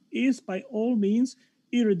rhodopsine is by all means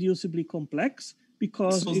irreducibly complex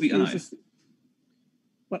because so it is.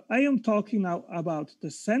 But I am talking now about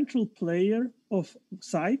the central player of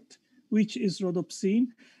sight, which is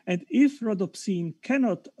rhodopsine. And if rhodopsine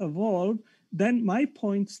cannot evolve, then my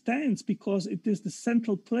point stands because it is the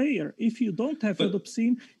central player. If you don't have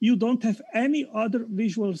rhodopsine, you don't have any other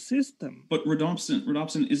visual system. But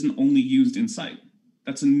rhodopsin isn't only used in sight.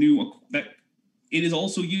 That's it is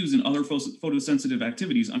also used in other photosensitive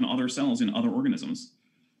activities on other cells in other organisms.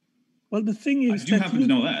 Well, the thing is, I do happen to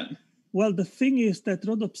know that. Well, the thing is that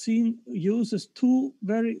rhodopsine uses two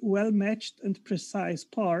very well-matched and precise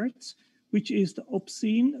parts, which is the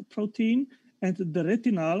opsine protein and the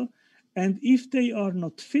retinal. And if they are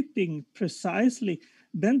not fitting precisely,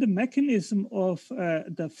 then the mechanism of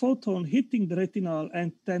the photon hitting the retinal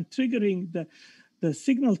and then triggering the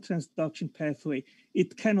signal transduction pathway,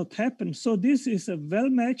 it cannot happen. So this is a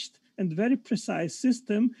well-matched and very precise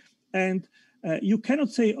system. And you cannot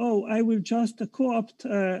say, oh, I will just co-opt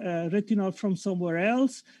retinal from somewhere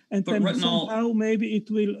else, and then somehow maybe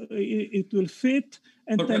it will fit,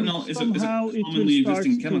 and but then retinal somehow is a commonly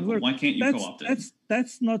existing chemical. Why can't you co-opt it?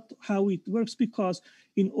 That's not how it works, because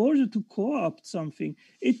in order to co-opt something,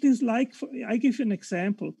 it is like, I give you an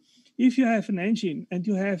example. If you have an engine and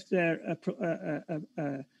you have there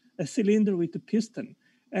a cylinder with a piston,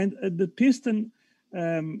 and the piston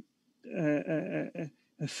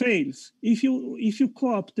fails. If you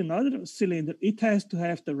co-opt another cylinder, it has to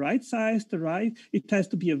have the right size, it has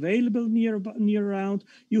to be available near around.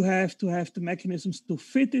 You have to have the mechanisms to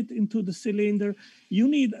fit it into the cylinder. You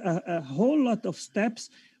need a whole lot of steps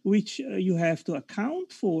which you have to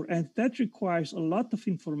account for, and that requires a lot of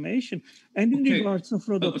information. And in regards of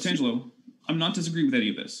rhodopsine, Otangelo, I'm not disagreeing with any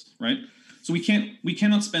of this, right? So we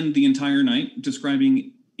cannot spend the entire night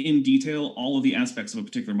describing in detail all of the aspects of a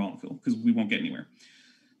particular molecule because we won't get anywhere.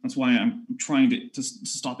 That's why I'm trying to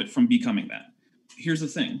stop it from becoming that. Here's the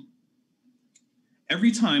thing. Every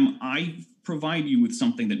time I provide you with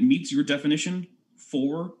something that meets your definition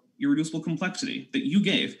for irreducible complexity that you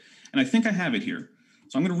gave, and I think I have it here,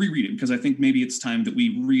 so I'm going to reread it because I think maybe it's time that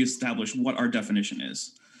we reestablish what our definition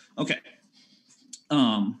is. Okay.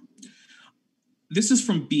 This is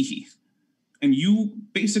from Behe, and you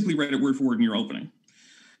basically read it word for word in your opening.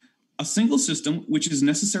 A single system, which is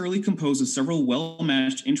necessarily composed of several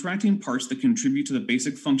well-matched interacting parts that contribute to the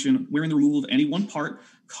basic function, wherein the removal of any one part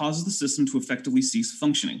causes the system to effectively cease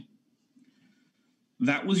functioning.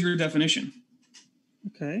 That was your definition.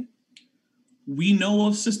 Okay. We know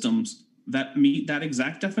of systems that meet that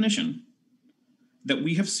exact definition that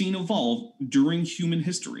we have seen evolve during human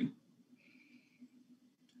history.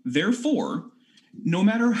 Therefore, no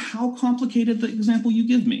matter how complicated the example you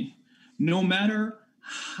give me, no matter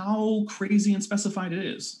how crazy and specified it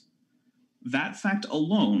is, that fact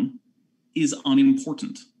alone is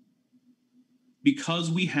unimportant because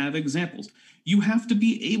we have examples. You have to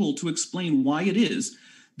be able to explain why it is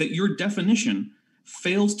that your definition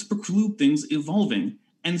fails to preclude things evolving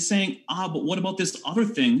and saying, but what about this other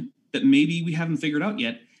thing that maybe we haven't figured out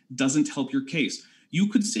yet doesn't help your case. You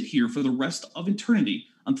could sit here for the rest of eternity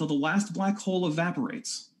until the last black hole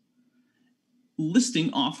evaporates,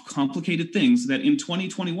 listing off complicated things that in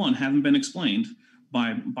 2021 haven't been explained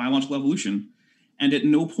by biological evolution, and at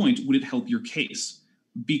no point would it help your case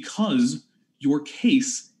because your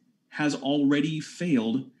case has already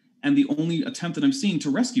failed, and the only attempt that I'm seeing to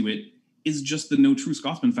rescue it is just the no true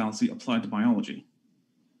Scotsman fallacy applied to biology.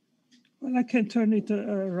 Well, I can turn it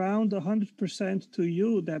around 100% to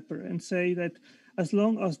you, Dapper, and say that as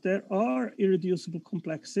long as there are irreducible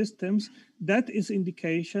complex systems, that is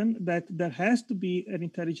indication that there has to be an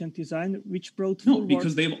intelligent design which brought forward. No,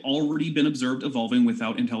 because they've already been observed evolving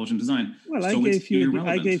without intelligent design. Well, so I gave you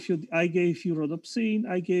rhodopsin,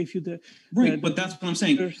 I gave you the right, but that's what I'm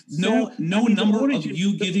saying. No number of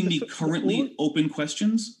you giving me currently open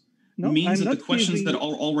questions means that the questions that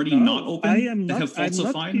are already not open that have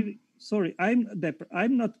falsified. Sorry, I'm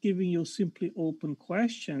not giving you simply open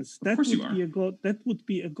questions. Of course you are. That would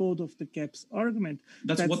be a God of the gaps argument.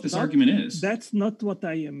 That's what this argument is. That's not what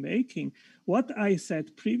I am making. What I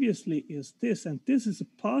said previously is this, and this is a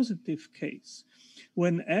positive case.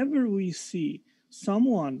 Whenever we see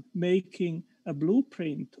someone making a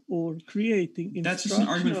blueprint or creating that's just an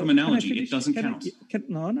argument from analogy. It doesn't count.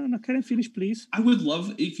 No. Can I finish, please? I would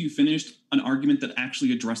love if you finished an argument that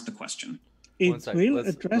actually addressed the question. It will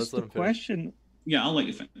address the question. Yeah, I'll let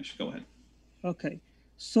you finish. Go ahead. Okay.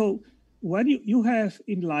 So what you have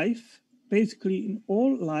in life, basically in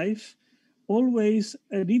all life, always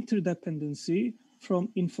an interdependency from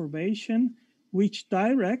information which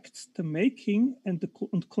directs the making and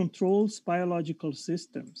controls biological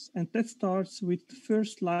systems. And that starts with the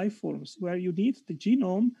first life forms, where you need the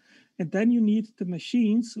genome, and then you need the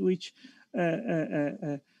machines which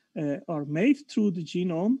are made through the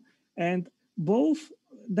genome. And both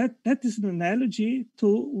that is an analogy to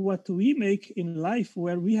what we make in life,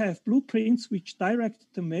 where we have blueprints which direct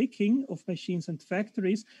the making of machines and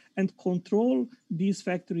factories and control these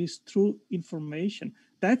factories through information.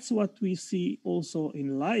 That's what we see also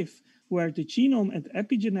in life, where the genome and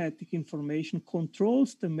epigenetic information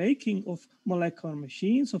controls the making of molecular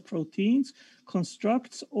machines of proteins,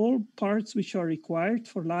 constructs all parts which are required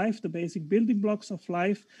for life, the basic building blocks of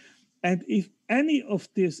life. And if any of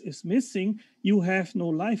this is missing, you have no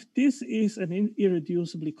life. This is an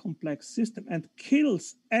irreducibly complex system and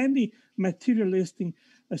kills any materialistic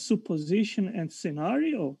supposition and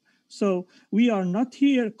scenario. So we are not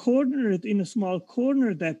here cornered in a small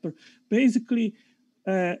corner, Dapper. Basically,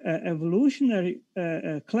 evolutionary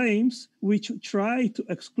claims which try to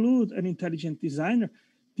exclude an intelligent designer,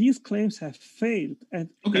 these claims have failed. And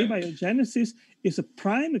abiogenesis is a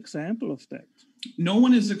prime example of that. No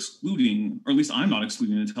one is excluding, or at least I'm not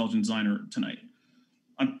excluding an intelligent designer tonight.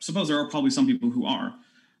 I suppose there are probably some people who are.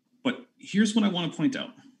 But here's what I want to point out.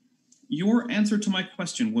 Your answer to my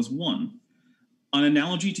question was one, an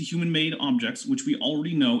analogy to human-made objects, which we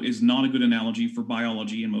already know is not a good analogy for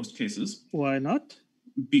biology in most cases. Why not?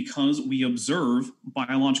 Because we observe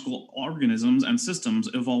biological organisms and systems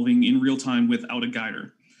evolving in real time without a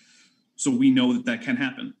guider. So we know that can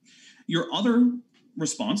happen. Your other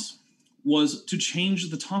response was to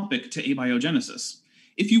change the topic to abiogenesis.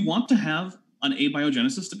 If you want to have an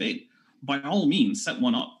abiogenesis debate, by all means, set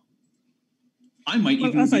one up. I might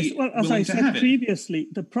even be willing to have it. As I said previously,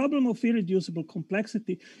 the problem of irreducible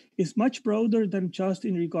complexity is much broader than just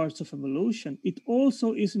in regards of evolution. It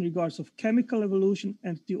also is in regards of chemical evolution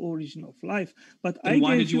and the origin of life. But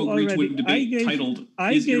why did you agree to a debate titled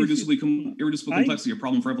 "Is irreducible complexity a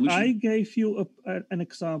problem for evolution?" I gave you an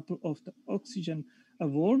example of the oxygen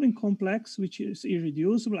evolving complex, which is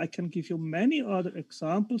irreducible. I can give you many other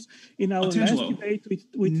examples. In our last debate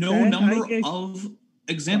with no number of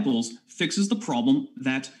examples fixes the problem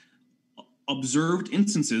that observed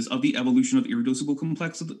instances of the evolution of irreducibly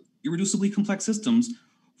complex systems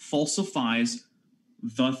falsifies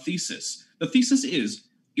the thesis. The thesis is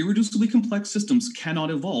Irreducibly complex systems cannot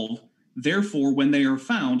evolve. Therefore, when they are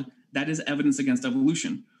found, that is evidence against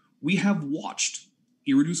evolution. We have watched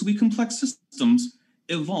irreducibly complex systems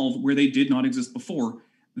evolve where they did not exist before.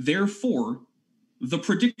 Therefore, the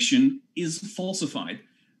prediction is falsified.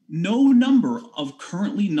 No number of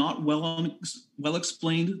currently not well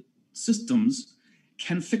explained systems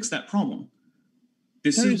can fix that problem.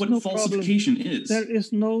 This is what falsification is. There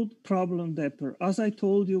is no problem, Depper. As I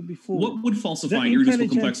told you before. What would falsify irreducible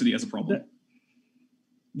complexity as a problem?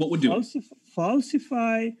 What would do it?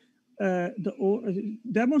 Falsify,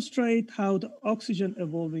 demonstrate how the oxygen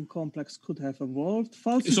evolving complex could have evolved.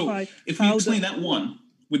 Falsify. So if we explain that one,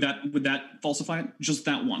 would that falsify it? Just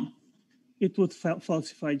that one? It would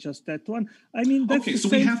falsify just that one. I mean, that's okay. The So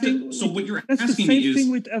same we have thing to. So what you're that's asking the same me is thing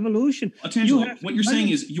with evolution. Otangelo, what you're saying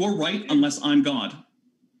is you're right unless I'm God.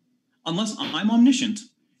 Unless I'm omniscient,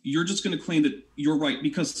 you're just going to claim that you're right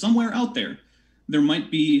because somewhere out there might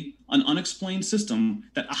be an unexplained system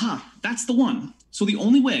that, that's the one. So the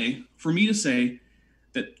only way for me to say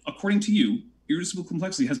that, according to you, irreducible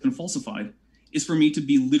complexity has been falsified is for me to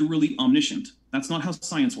be literally omniscient. That's not how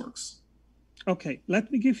science works. Okay,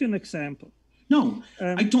 let me give you an example. No,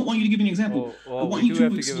 I don't want you to give me an example. Well, I want you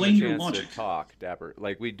to explain your logic. To talk, Dapper.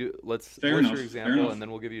 Like we do. What's your example, and then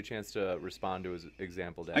we'll give you a chance to respond to his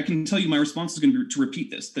example. Dapper. I can tell you my response is going to be to repeat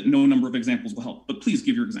this, that no number of examples will help. But please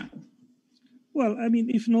give your example. Well, I mean,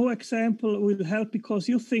 if no example will help because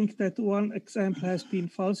you think that one example has been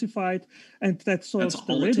falsified and that solves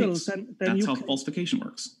the riddle, then that's how falsification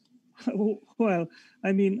works. Well,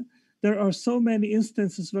 I mean, there are so many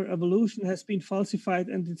instances where evolution has been falsified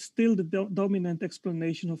and it's still the dominant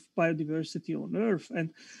explanation of biodiversity on Earth. And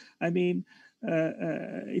I mean,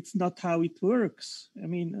 it's not how it works. I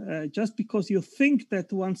mean, just because you think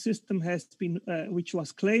that one system has been, which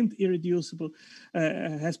was claimed irreducible,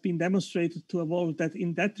 has been demonstrated to evolve, that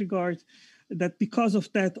in that regard, that because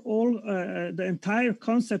of that, all the entire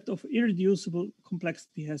concept of irreducible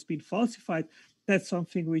complexity has been falsified. That's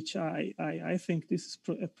something which I think this is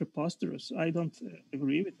preposterous. I don't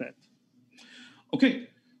agree with that. Okay.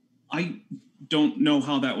 I don't know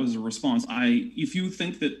how that was a response. If you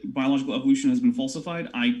think that biological evolution has been falsified,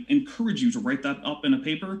 I encourage you to write that up in a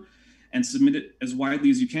paper and submit it as widely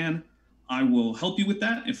as you can. I will help you with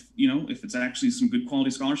that if it's actually some good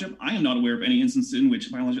quality scholarship. I am not aware of any instance in which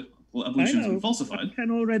biological evolution has been falsified. I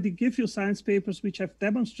can already give you science papers which have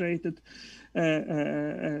demonstrated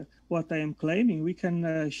what I am claiming. We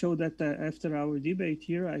can show that after our debate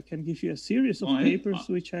here. I can give you a series of papers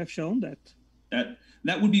which have shown that.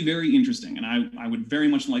 That would be very interesting, and I would very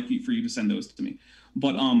much like for you to send those to me.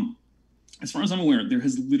 But as far as I'm aware, there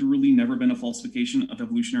has literally never been a falsification of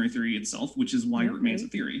evolutionary theory itself, which is why it remains a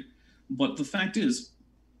theory. But the fact is,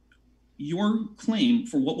 your claim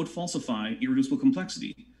for what would falsify irreducible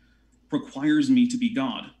complexity requires me to be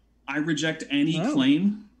God. I reject any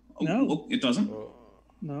claim. No, it doesn't.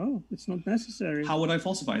 No, it's not necessary. How would I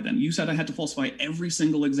falsify it then? You said I had to falsify every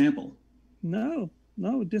single example. No,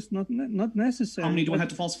 this is not necessary. How many do I have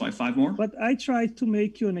to falsify? 5 more? But I tried to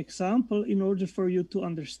make you an example in order for you to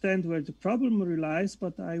understand where the problem relies,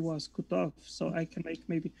 but I was cut off. So I can make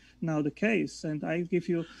maybe now the case, and I give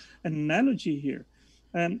you an analogy here.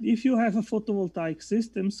 If you have a photovoltaic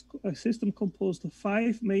system composed of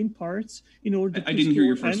 5 main parts in order to I didn't hear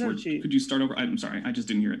your first energy. word. Could you start over? I'm sorry, I just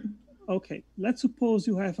didn't hear it. Okay, let's suppose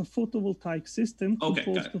you have a photovoltaic system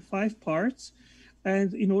composed of 5 parts,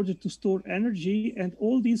 and in order to store energy, and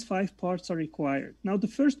all these 5 parts are required. Now, the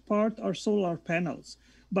first part are solar panels.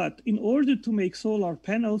 But in order to make solar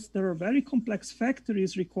panels, there are very complex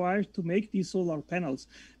factories required to make these solar panels.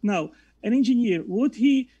 Now, an engineer, would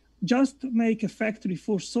he just make a factory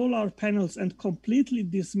for solar panels and completely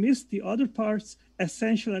dismiss the other parts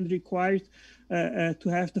essential and required to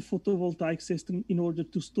have the photovoltaic system in order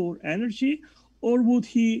to store energy? Or would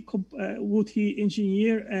he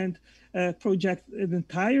engineer and project an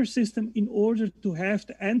entire system in order to have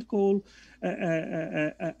the end goal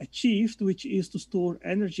achieved, which is to store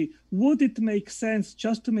energy? Would it make sense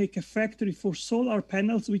just to make a factory for solar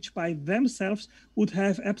panels, which by themselves would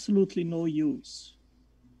have absolutely no use?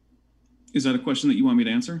 Is that a question that you want me to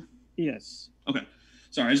answer? Yes. Okay.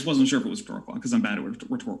 Sorry, I just wasn't sure if it was rhetorical because I'm bad at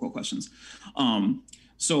rhetorical questions.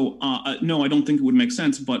 No, I don't think it would make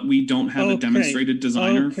sense, but we don't have a demonstrated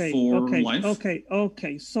designer for life.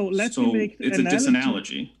 Okay. So let me make the analogy. It's a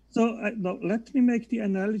disanalogy. So no, let me make the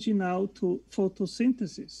analogy now to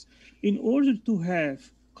photosynthesis. In order to have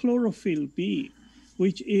chlorophyll B,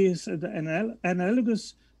 which is the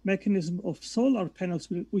analogous mechanism of solar panels,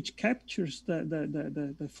 which captures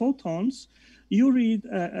the photons, you read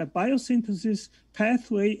a biosynthesis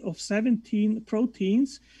pathway of 17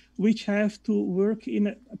 proteins, which have to work in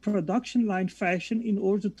a production line fashion in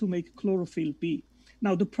order to make chlorophyll B.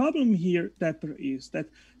 Now, the problem here, Dapper, is that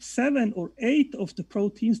 7 or 8 of the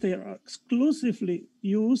proteins, they are exclusively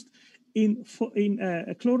used in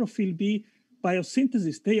chlorophyll B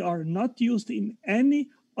biosynthesis. They are not used in any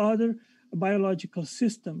other biological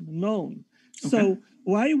system known. Okay. So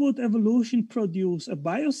why would evolution produce a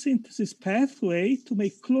biosynthesis pathway to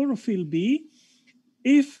make chlorophyll B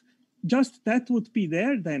if just that would be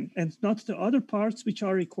there then, and not the other parts which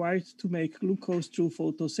are required to make glucose through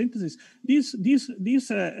photosynthesis? These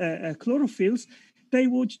chlorophylls, they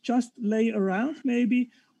would just lay around maybe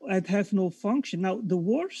and have no function. Now, the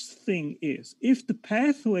worst thing is if the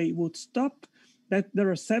pathway would stop, that there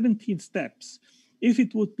are 17 steps. If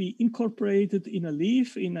it would be incorporated in a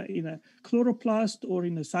leaf, in a chloroplast, or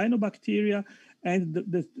in a cyanobacteria, and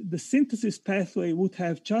the synthesis pathway would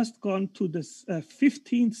have just gone to the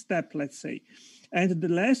 15th step, let's say, and the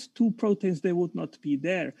last 2 proteins, they would not be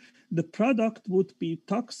there. The product would be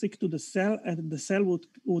toxic to the cell, and the cell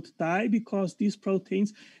would die, because these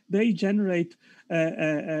proteins, they generate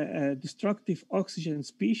a destructive oxygen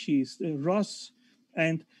species, ROS,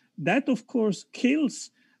 and that, of course, kills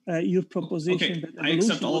your proposition. Okay, that I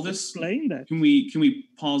accept all of this. Explain that. Can we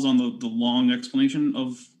pause on the long explanation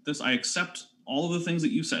of this? I accept all of the things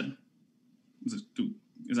that you said.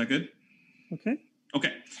 Is that good? Okay.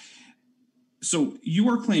 Okay. So you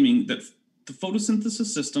are claiming that the photosynthesis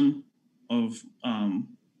system of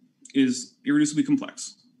is irreducibly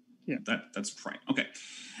complex. Yeah. That's right. Okay.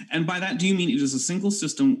 And by that, do you mean it is a single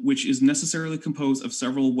system which is necessarily composed of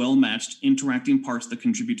several well-matched interacting parts that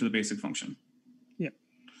contribute to the basic function? Yeah.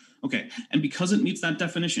 Okay. And because it meets that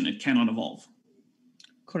definition, it cannot evolve?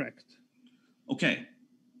 Correct. Okay.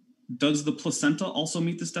 Does the placenta also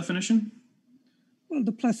meet this definition? Well,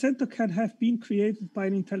 the placenta can have been created by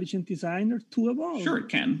an intelligent designer to evolve. Sure, it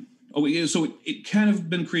can. Oh, yeah, so it can have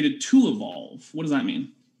been created to evolve. What does that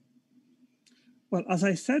mean? Well, as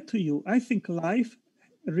I said to you, I think life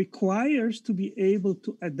requires to be able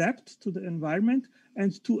to adapt to the environment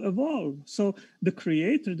and to evolve. So the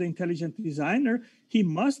creator, the intelligent designer, he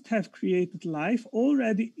must have created life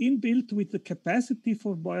already inbuilt with the capacity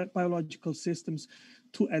for biological systems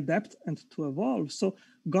to adapt and to evolve. So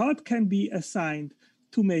God can be assigned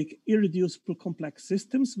to make irreducible complex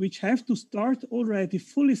systems, which have to start already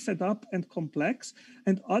fully set up and complex,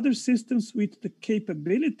 and other systems with the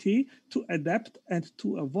capability to adapt and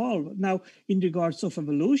to evolve. Now, in regards of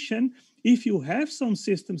evolution, if you have some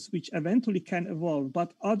systems which eventually can evolve,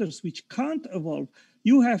 but others which can't evolve,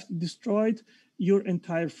 you have destroyed your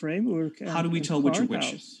entire framework. How do we tell which are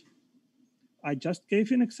which? I just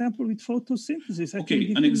gave you an example with photosynthesis.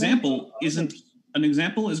 Okay, an example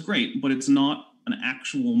is great, but it's not an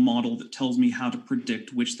actual model that tells me how to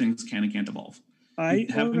predict which things can and can't evolve. I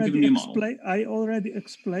already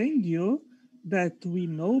explained you that we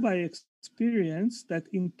know by experience that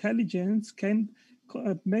intelligence can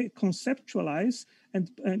conceptualize and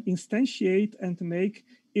instantiate and make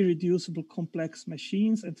irreducible complex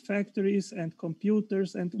machines and factories and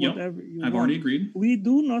computers and whatever you want. I've already agreed. We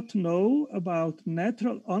do not know about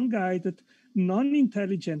natural, unguided,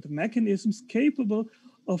 non-intelligent mechanisms capable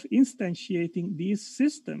of instantiating these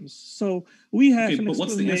systems. So we have but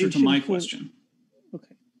what's the answer to my question?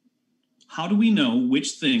 Okay. How do we know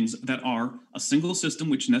which things that are a single system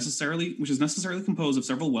which is necessarily composed of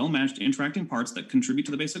several well-matched interacting parts that contribute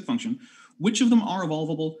to the basic function, which of them are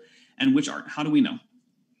evolvable and which aren't? How do we know?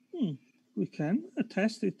 We can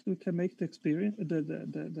test it. We can make the experience,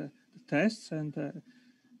 the tests, and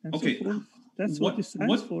okay. So forth. That's what it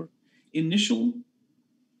stands for. Initial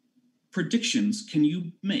predictions can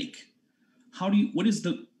you make? What is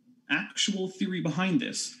the actual theory behind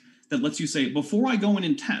this that lets you say, before I go in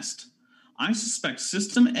and test, I suspect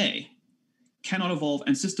system A cannot evolve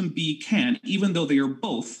and system B can, even though they are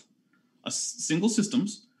both single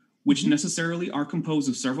systems which necessarily are composed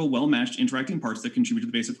of several well-matched interacting parts that contribute to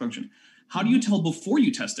the basic function. How do you tell before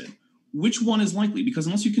you test it which one is likely? Because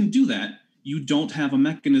unless you can do that, you don't have a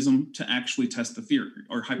mechanism to actually test the theory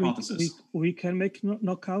or hypothesis. We can make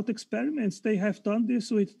knockout experiments. They have done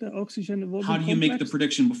this with the oxygen evolving How do you make the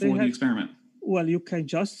prediction before the experiment? Well, you can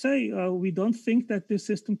just say, we don't think that this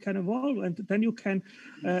system can evolve. And then you can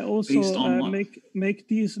also make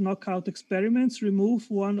these knockout experiments, remove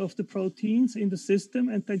one of the proteins in the system,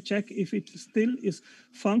 and then check if it still is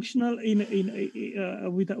functional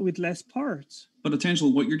with less parts. But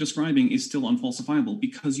Otangelo, what you're describing is still unfalsifiable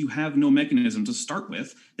because you have no mechanism to start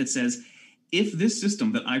with that says if this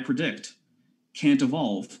system that I predict can't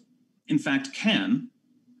evolve, in fact can,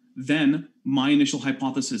 then my initial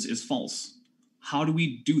hypothesis is false. How do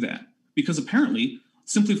we do that? Because apparently,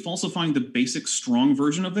 simply falsifying the basic strong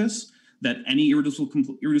version of this, that any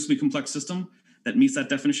irreducibly complex system that meets that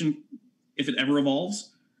definition, if it ever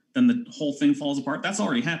evolves, then the whole thing falls apart. That's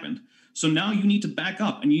already happened. So now you need to back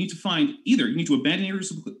up and you need to find either you need to abandon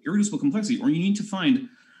irreducible complexity, or you need to find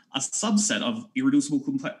a subset of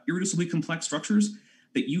irreducibly complex structures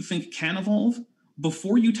that you think can evolve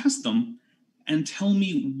before you test them, and tell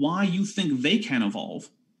me why you think they can evolve.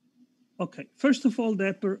 Okay, first of all,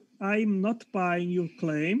 Dapper, I'm not buying your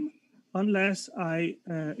claim unless I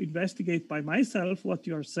investigate by myself what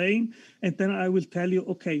you are saying, and then I will tell you,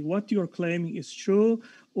 okay, what you're claiming is true,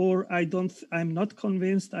 or I'm not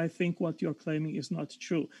convinced, I think what you're claiming is not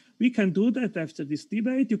true. We can do that after this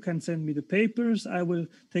debate. You can send me the papers. I will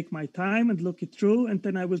take my time and look it through, and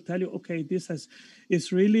then I will tell you, okay,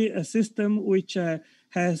 is really a system which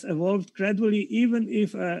has evolved gradually, even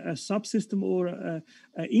if a subsystem or an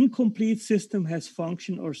incomplete system has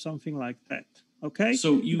function or something like that. Okay.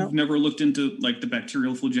 So you've never looked into like the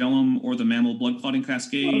bacterial flagellum or the mammal blood clotting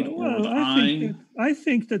cascade or the eye? I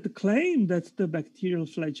think that the claim that the bacterial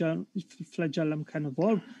flagellum can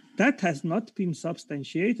evolve, that has not been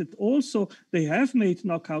substantiated. Also, they have made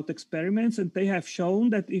knockout experiments, and they have shown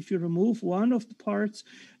that if you remove one of the parts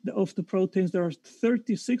of the proteins, there are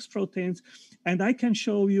 36 proteins. And I can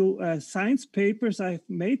show you science papers. I've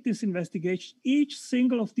made this investigation. Each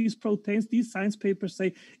single of these proteins, these science papers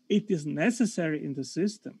say it is necessary in the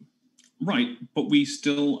system. Right, but we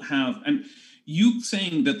still have, and you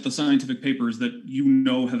saying that the scientific papers that you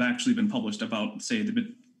know have actually been published about, say,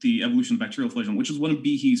 the evolution of bacterial flagellum, which is one of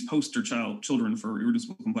Behe's poster children for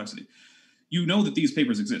irreducible complexity. You know that these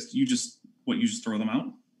papers exist. You just throw them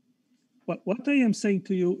out? What I am saying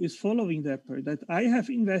to you is following that I have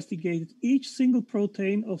investigated each single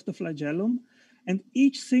protein of the flagellum, and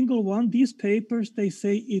each single one, these papers, they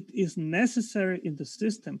say it is necessary in the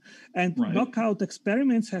system. And knockout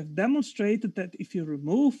experiments have demonstrated that if you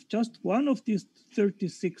remove just one of these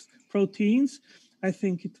 36 proteins, I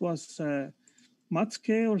think it was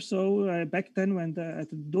Matzke or so back then when at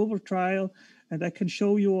the Dover trial, and I can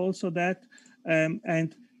show you also that,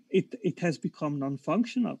 and it has become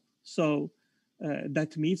non-functional. So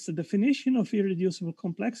that meets the definition of irreducible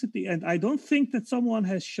complexity. And I don't think that someone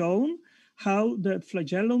has shown how the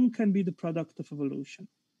flagellum can be the product of evolution.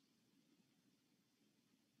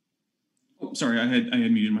 Oh, sorry, I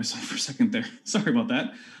had muted myself for a second there. Sorry about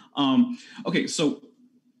that. Okay, so,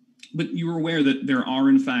 but you were aware that there are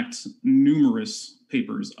in fact numerous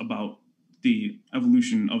papers about the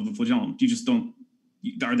evolution of the flagellum.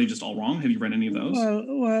 Are they just all wrong? Have you read any of those?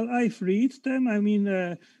 Well, I've read them. I mean,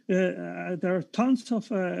 there are tons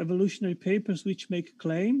of evolutionary papers which make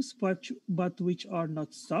claims, but which are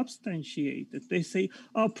not substantiated. They say,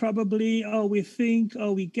 oh, probably, oh, we think,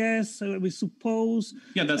 oh, we guess, we suppose.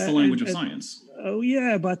 Yeah, that's the language of science. Oh,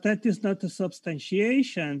 yeah, but that is not a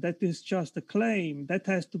substantiation. That is just a claim. That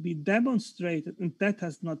has to be demonstrated, and that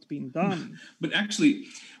has not been done. But actually,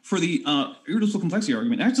 for the irreducible complexity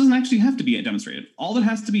argument, that doesn't actually have to be demonstrated. All that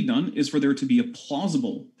has to be done is for there to be a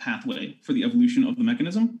plausible pathway for the evolution of the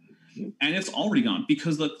mechanism, and it's already gone,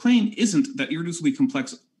 because the claim isn't that irreducibly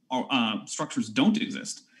complex structures don't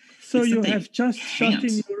exist. So you have just shot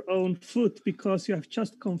in your own foot, because you have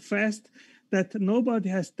just confessed that nobody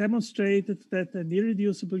has demonstrated that an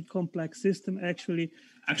irreducibly complex system actually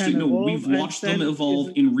can no, evolve, we've watched them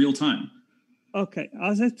evolve in real time. Okay,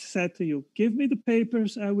 as I said to you, give me the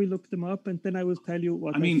papers, I will look them up, and then I will tell you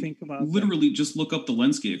what I think about literally them. Just look up the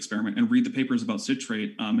Lenski experiment and read the papers about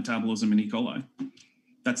citrate metabolism in E. coli.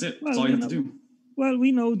 That's it. That's all you have to do. Well,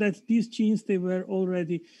 we know that these genes, they were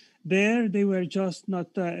already there. They were just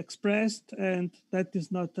not expressed, and that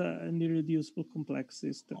is not an irreducible complex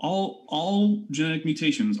system. All genetic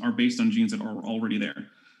mutations are based on genes that are already there.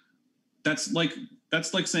 That's like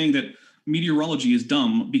saying that meteorology is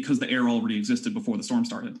dumb because the air already existed before the storm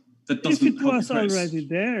started. That doesn't help. If it was already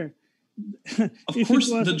there. Of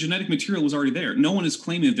course, the genetic material was already there. No one is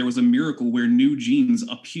claiming that there was a miracle where new genes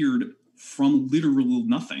appeared from literal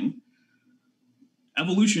nothing.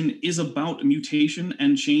 Evolution is about mutation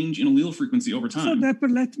and change in allele frequency over time. So, Dapper,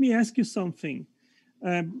 let me ask you something.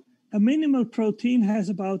 A minimal protein has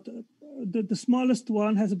about, the smallest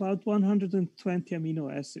one has about 120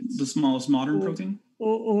 amino acids. The smallest modern protein?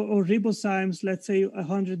 Or ribozymes, let's say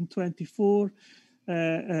 124.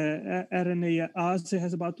 RNase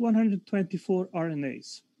has about 124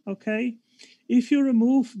 RNAs. Okay? If you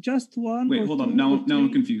remove just one... Wait, hold on. Now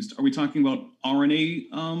I'm confused. Are we talking about RNA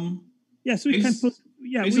Yes, we can put.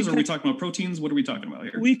 Yeah, bases. Are we talking about proteins? What are we talking about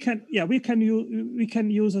here? We can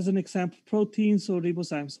use as an example proteins or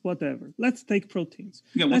ribozymes, whatever. Let's take proteins.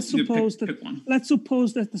 Yeah, let's suppose pick one. Let's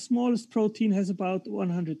suppose that the smallest protein has about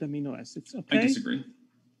 100 amino acids. Okay. I disagree.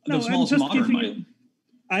 No, the smallest modern might.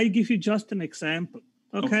 I give you just an example.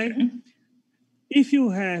 Okay. If you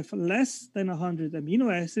have less than 100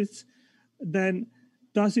 amino acids, then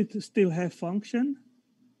does it still have function?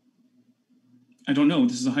 I don't know.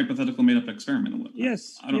 This is a hypothetical made-up experiment.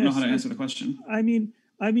 Yes. I don't know how to answer the question. I mean,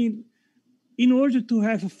 in order to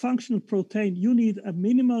have a functional protein, you need a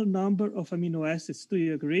minimal number of amino acids. Do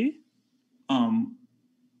you agree?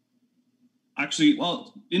 Actually,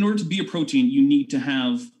 well, in order to be a protein, you need to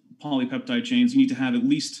have polypeptide chains. You need to have at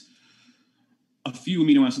least a few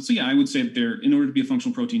amino acids. So yeah, I would say that in order to be a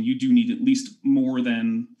functional protein, you do need at least more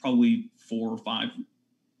than probably 4 or 5.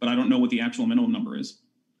 But I don't know what the actual minimum number is.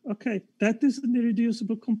 Okay, that is an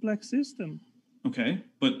irreducible complex system. Okay,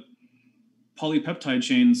 but polypeptide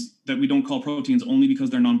chains that we don't call proteins only because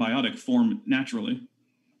they're non-biotic form naturally.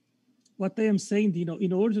 What I am saying,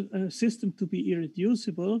 in order for a system to be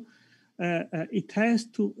irreducible, it has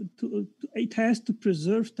to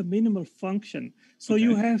preserve the minimal function. So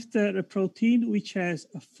you have a protein which has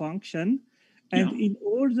a function, and in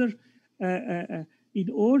order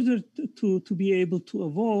to be able to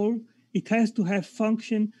evolve, it has to have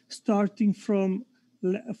function starting from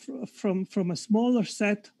a smaller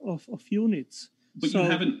set of units. But you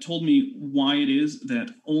haven't told me why it is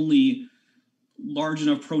that only large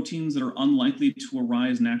enough proteins that are unlikely to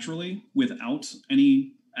arise naturally without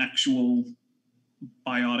any actual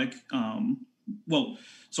biotic.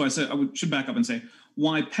 So I said should back up and say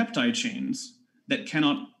why peptide chains that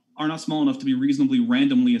are not small enough to be reasonably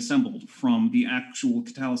randomly assembled from the actual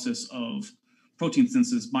catalysis of protein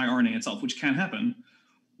synthesis by RNA itself, which can happen.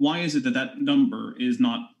 Why is it that number is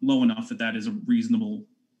not low enough that is a reasonable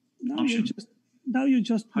option? You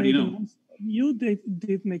just How do you know? You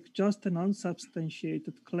did make just an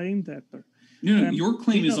unsubstantiated claim, Dapper. No, your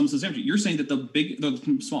claim is unsubstantiated. You're saying that the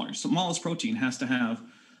smallest protein has to have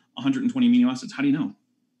 120 amino acids. How do you know?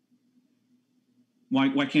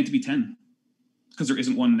 Why can't it be 10? Because there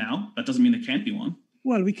isn't one now. That doesn't mean there can't be one.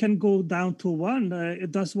 Well, we can go down to one.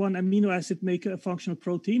 Does one amino acid make a functional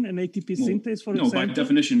protein, an ATP synthase, for example? No, by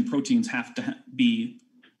definition, proteins have to be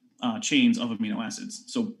chains of amino acids.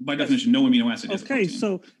 So by definition, no amino acid is a protein.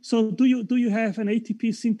 Okay, so do you have an ATP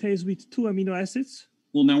synthase with 2 amino acids?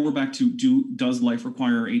 Well, now we're back to does life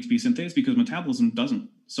require ATP synthase? Because metabolism doesn't.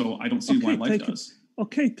 So I don't see why life does.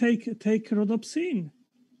 Okay, take rhodopsin.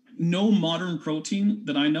 No modern protein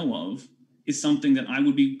that I know of is something that I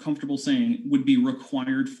would be comfortable saying would be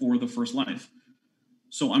required for the first life.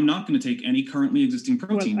 So I'm not going to take any currently existing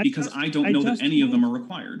protein because I don't know that any of them are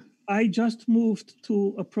required. I just moved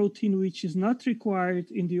to a protein which is not required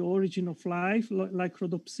in the origin of life, like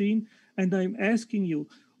rhodopsin, and I'm asking you,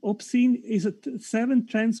 opsin is a 7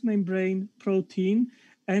 transmembrane protein,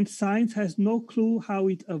 and science has no clue how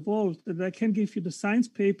it evolved. And I can give you the science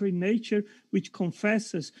paper in Nature which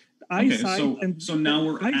confesses eyesight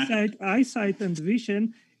and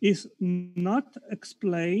vision is not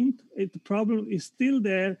explained. The problem is still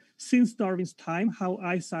there since Darwin's time, how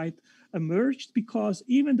eyesight emerged, because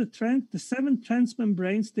even the 7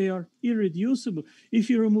 transmembranes, they are irreducible. If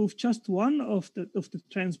you remove just one of the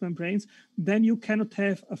transmembranes, then you cannot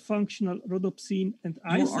have a functional rhodopsin and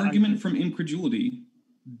eyesight. Your argument from incredulity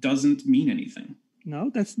doesn't mean anything.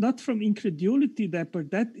 No, that's not from incredulity, Dapper.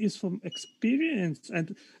 That is from experience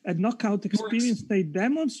and knockout experience. They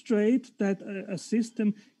demonstrate that a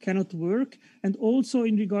system cannot work. And also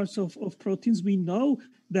in regards of proteins, we know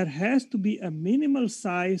there has to be a minimal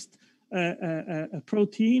sized a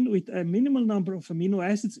protein with a minimal number of amino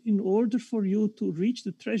acids in order for you to reach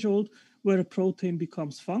the threshold where a protein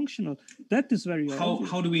becomes functional. That is very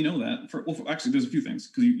obvious. How do we know that? Actually, there's a few things,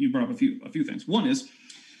 because you brought up a few things. One is,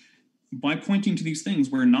 by pointing to these things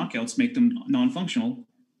where knockouts make them non-functional,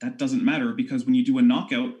 that doesn't matter, because when you do a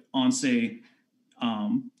knockout on, say,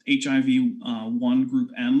 HIV-1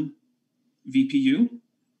 group M VPU,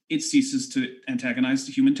 it ceases to antagonize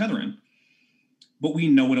the human tetherin. But we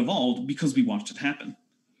know it evolved because we watched it happen.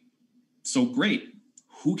 So great.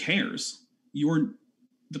 Who cares?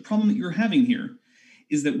 The problem that you're having here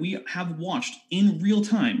is that we have watched in real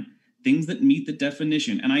time things that meet the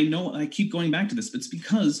definition. And I know I keep going back to this, but it's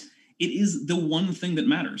because it is the one thing that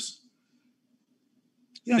matters.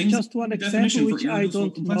 Yeah, just one example which I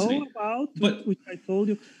don't know about, but which I told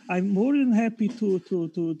you. I'm more than happy to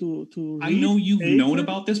I know you've known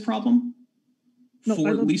about this problem for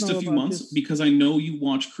at least a few months, because I know you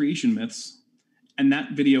watch creation myths And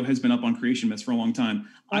that video has been up on Creation Myths for a long time.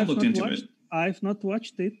 I've looked into it. I've not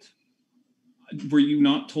watched it. Were you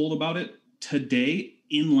not told about it today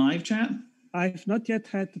in live chat? I've not yet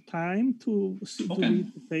had the time to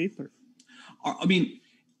read the paper. I mean,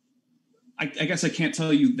 I guess I can't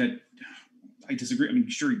tell you that I disagree. I mean,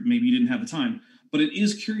 sure, maybe you didn't have the time, but it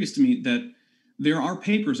is curious to me that there are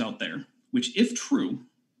papers out there which, if true,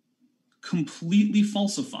 completely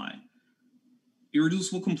falsify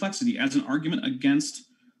irreducible complexity as an argument against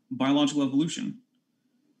biological evolution,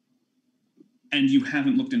 and you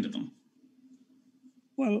haven't looked into them.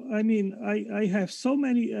 Well, I mean, I have so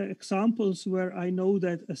many examples where I know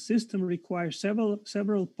that a system requires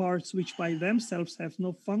several parts which by themselves have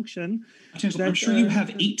no function. I'm sure you have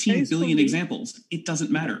 18 billion examples. It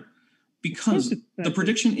doesn't matter, because the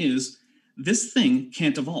prediction is this thing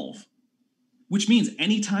can't evolve, which means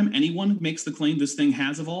anytime anyone makes the claim this thing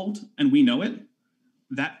has evolved and we know it,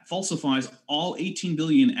 that falsifies all 18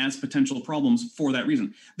 billion as potential problems for that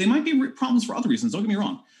reason. They might be problems for other reasons, don't get me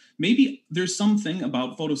wrong. Maybe there's something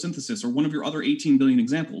about photosynthesis or one of your other 18 billion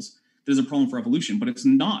examples that is a problem for evolution, but it's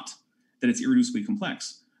not that it's irreducibly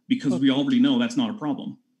complex, because we already know that's not a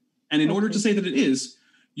problem. And in order to say that it is,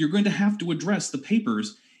 you're going to have to address the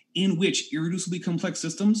papers in which irreducibly complex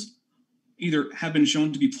systems either have been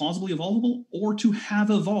shown to be plausibly evolvable or to have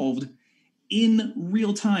evolved in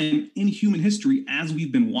real time in human history as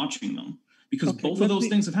we've been watching them, because both of those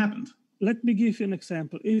things have happened. Let me give you an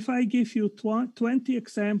example. If I give you 20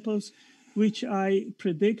 examples which I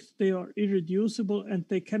predict they are irreducible and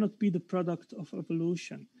they cannot be the product of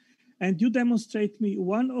evolution, and you demonstrate me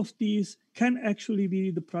one of these can actually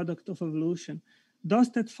be the product of evolution,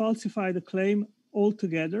 does that falsify the claim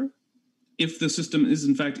altogether? If the system is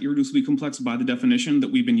in fact irreducibly complex by the definition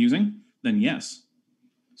that we've been using, then yes.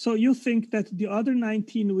 So you think that the other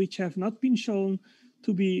 19 which have not been shown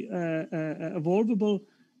to be evolvable,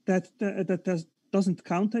 that doesn't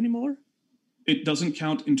count anymore? It doesn't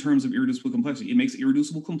count in terms of irreducible complexity. It makes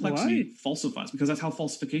irreducible complexity falsifies, because that's how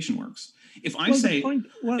falsification works. If I hold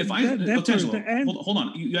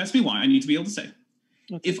on, you asked me why. I need to be able to say.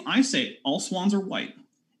 Okay. If I say all swans are white,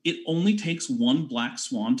 it only takes one black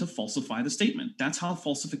swan to falsify the statement. That's how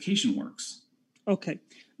falsification works. Okay.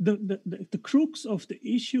 The crux of the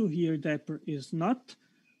issue here, Dapper, is not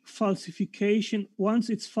falsification. Once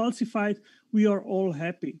it's falsified, we are all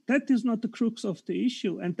happy. That is not the crux of the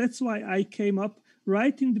issue. And that's why I came up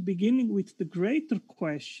right in the beginning with the greater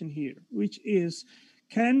question here, which is,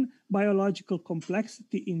 can biological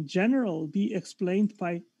complexity in general be explained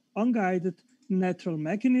by unguided natural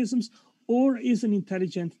mechanisms, or is an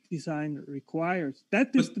intelligent design required?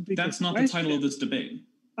 That is the biggest question. That's not the title of this debate.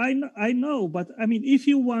 I know, but I mean, if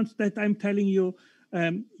you want that, I'm telling you,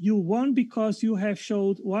 you won because you have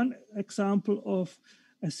showed one example of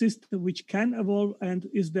a system which can evolve and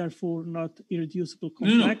is therefore not irreducible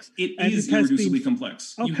complex. No, it is irreducibly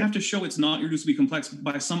complex. Okay. You have to show it's not irreducibly complex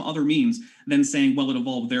by some other means than saying, well, it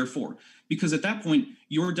evolved therefore. Because at that point,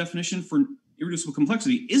 your definition for irreducible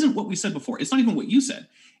complexity isn't what we said before. It's not even what you said.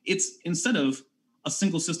 It's instead of a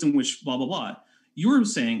single system which blah, blah, blah, you're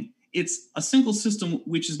saying it's a single system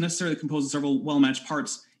which is necessarily composed of several well-matched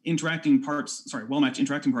interacting parts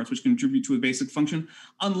which contribute to a basic function,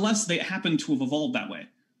 unless they happen to have evolved that way.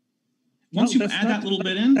 Once you add that little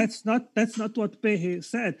bit in, that's not what Behe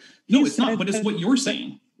said. It's not, but it's what you're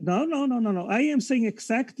saying. No. I am saying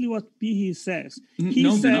exactly what Behe says. He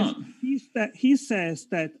says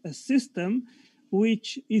that a system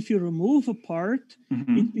which, if you remove a part,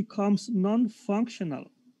 it becomes non-functional.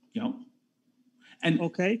 Yep. And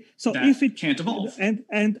so if it can't evolve, and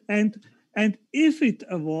if it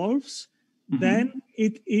evolves, then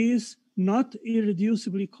it is not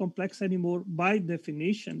irreducibly complex anymore by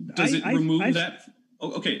definition. Does it remove that?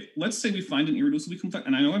 Okay, let's say we find an irreducibly complex,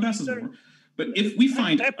 and I know I've asked this before, but if we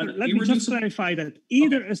find let me just clarify that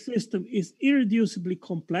either a system is irreducibly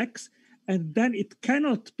complex, and then it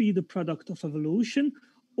cannot be the product of evolution,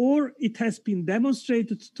 or it has been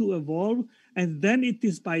demonstrated to evolve, and then it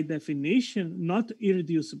is by definition not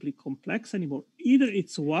irreducibly complex anymore. Either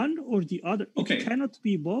it's one or the other. Okay. It cannot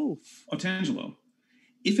be both. Otangelo,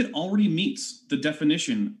 if it already meets the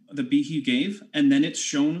definition that Behe gave, and then it's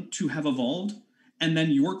shown to have evolved, and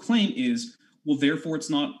then your claim is, well, therefore it's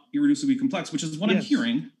not irreducibly complex, which is what I'm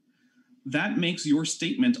hearing, that makes your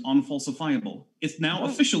statement unfalsifiable. It's now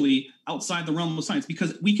officially outside the realm of science,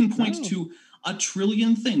 because we can point to a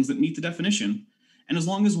trillion things that meet the definition, and as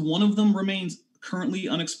long as one of them remains currently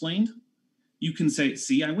unexplained, you can say,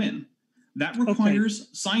 see, I win. That requires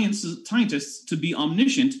scientists to be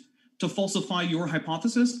omniscient to falsify your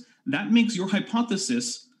hypothesis. That makes your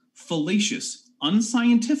hypothesis fallacious,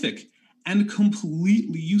 unscientific, and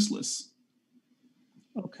completely useless.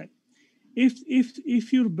 Okay.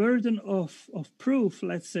 If your burden of proof,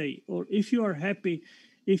 let's say, or if you are happy,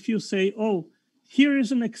 if you say, oh, here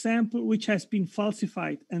is an example which has been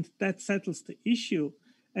falsified, and that settles the issue,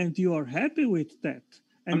 and you are happy with that.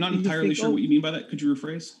 And I'm not entirely sure what you mean by that. Could you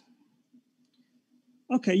rephrase?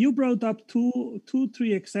 Okay, you brought up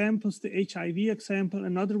three examples, the HIV example,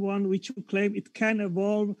 another one which you claim it can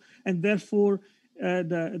evolve, and therefore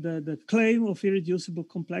the claim of irreducible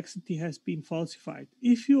complexity has been falsified.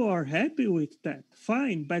 If you are happy with that,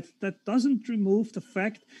 fine, but that doesn't remove the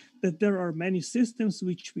fact that there are many systems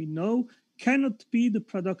which we know cannot be the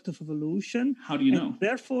product of evolution. How do you know?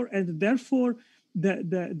 Therefore,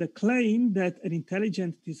 the claim that an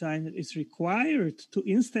intelligent designer is required to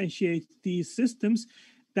instantiate these systems,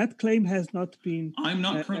 that claim has not been I'm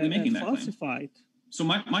not currently making that falsified. Claim. So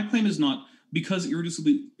my claim is not because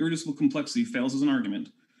irreducible complexity fails as an argument,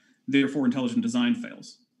 therefore intelligent design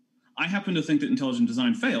fails. I happen to think that intelligent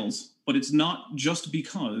design fails, but it's not just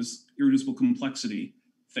because irreducible complexity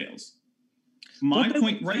fails. My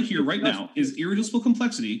point right here, right now, is irreducible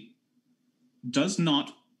complexity does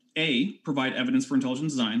not A, provide evidence for intelligent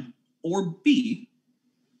design, or B,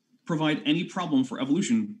 provide any problem for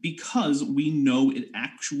evolution because we know it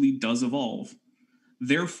actually does evolve.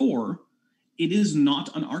 Therefore, it is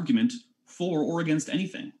not an argument for or against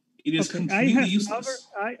anything. It is completely useless.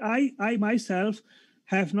 I myself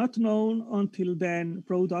have not known until then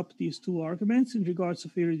brought up these two arguments in regards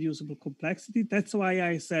of irreducible complexity. That's why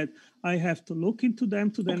I said I have to look into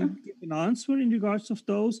them to then give an answer in regards of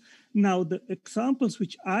those. Now, the examples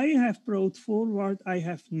which I have brought forward, I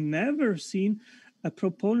have never seen a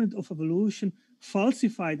proponent of evolution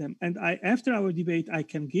falsify them. And after our debate, I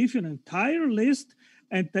can give you an entire list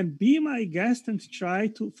and then be my guest and try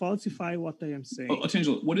to falsify what I am saying.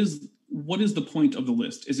 Otangelo, what is the point of the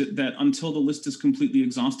list? Is it that until the list is completely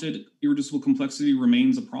exhausted, irreducible complexity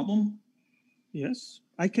remains a problem? Yes,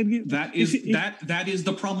 I can give that is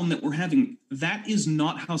the problem that we're having. That is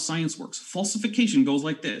not how science works. Falsification goes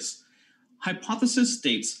like this. Hypothesis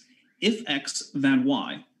states if X, then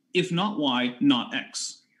Y. If not Y, not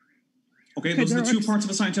X. Okay, those are the two parts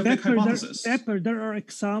of a scientific hypothesis. There are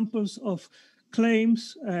examples of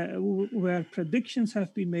claims where predictions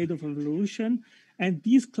have been made of evolution, and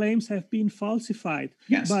these claims have been falsified.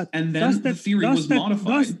 Yes, but and then the theory was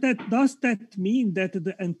modified. Does that mean that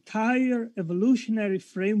the entire evolutionary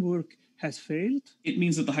framework has failed? It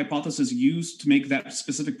means that the hypothesis used to make that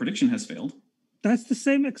specific prediction has failed. That's the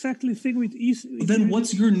same exactly thing with Then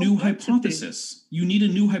what's your new hypothesis? You need a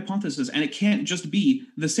new hypothesis, and it can't just be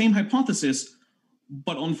the same hypothesis,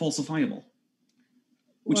 but unfalsifiable.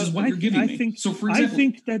 Which is what you're giving me. So, for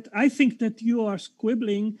example, I think that you are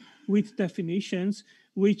squibbling with definitions,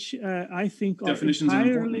 which I think are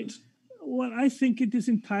entirely. Well, I think it is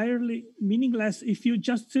entirely meaningless if you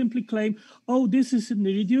just simply claim, "Oh, this is an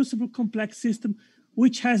irreducible complex system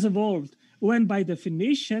which has evolved," when by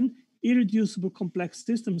definition, irreducible complex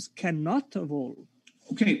systems cannot evolve.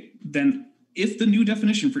 Okay, then. If the new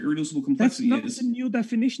definition for irreducible complexity that's not the new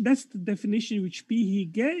definition, that's the definition which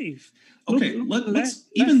Behe gave. Okay, let's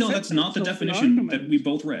even though that's not the definition that we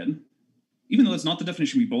both read,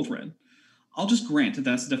 I'll just grant that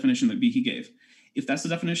that's the definition that Behe gave. If that's the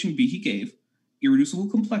definition Behe gave, irreducible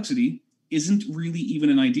complexity isn't really even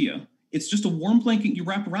an idea. It's just a warm blanket you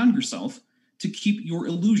wrap around yourself to keep your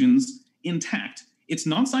illusions intact. It's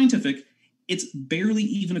not scientific. It's barely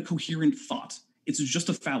even a coherent thought. It's just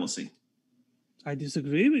a fallacy. I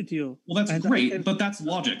disagree with you. Well, that's great, but that's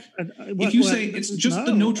logic. If you say it's just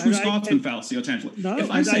the no true Scotsman fallacy, Otangelo. No, if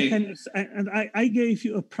I say, I gave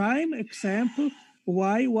you a prime example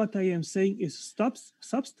why what I am saying is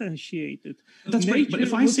substantiated. That's great, but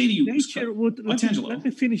if I say to you, Otangelo, let me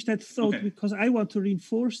finish that thought because I want to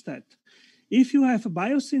reinforce that. If you have a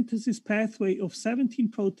biosynthesis pathway of 17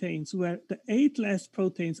 proteins where the 8 last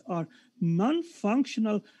proteins are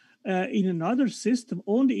non-functional in another system,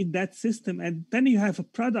 only in that system, and then you have a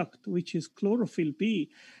product which is chlorophyll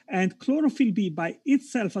B, and chlorophyll B by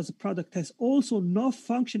itself as a product has also no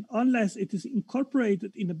function unless it is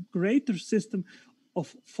incorporated in a greater system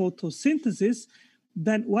of photosynthesis,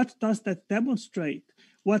 then what does that demonstrate?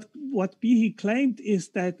 What Behe claimed is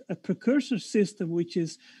that a precursor system which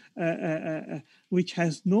is which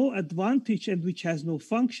has no advantage and which has no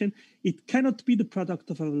function, it cannot be the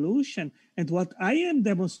product of evolution. And what I am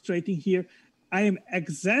demonstrating here, I am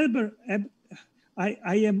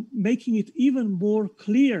making it even more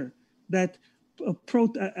clear that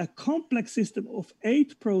a complex system of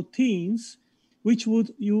 8 proteins, which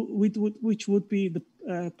would be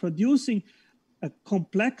producing a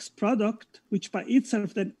complex product, which by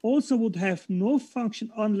itself then also would have no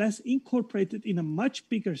function unless incorporated in a much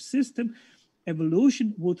bigger system,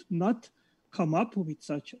 evolution would not come up with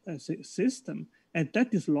such a system. And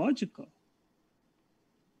that is logical.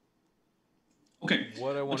 Okay.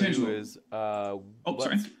 What I want to do is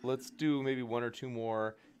let's do maybe one or two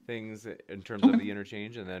more things in terms of the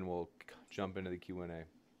interchange, and then we'll jump into the Q&A.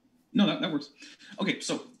 No, that works. Okay,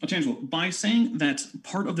 so Otangelo, by saying that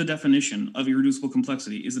part of the definition of irreducible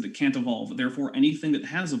complexity is that it can't evolve, therefore anything that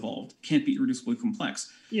has evolved can't be irreducibly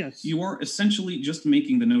complex. Yes. You are essentially just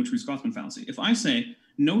making the no true Scotsman fallacy. If I say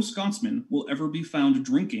no Scotsman will ever be found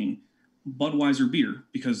drinking Budweiser beer,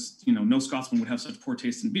 because no Scotsman would have such poor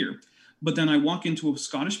taste in beer, but then I walk into a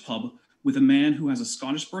Scottish pub with a man who has a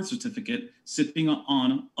Scottish birth certificate sipping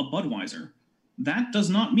on a Budweiser, that does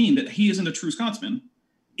not mean that he isn't a true Scotsman.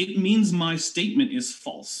 It means my statement is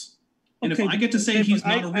false. And okay, if I get to say he's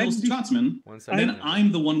not a real Scotsman, then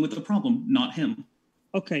I'm the one with the problem, not him.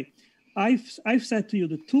 Okay. I've said to you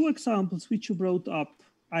the two examples which you brought up,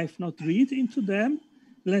 I've not read into them.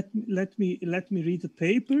 Let me read the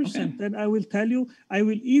papers, and then I will tell you, I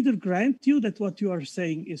will either grant you that what you are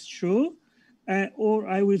saying is true, or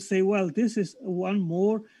I will say, well, this is one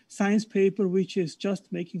more science paper which is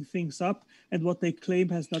just making things up, and what they claim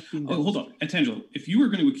has not been done. Oh, hold on, Otangelo. If you were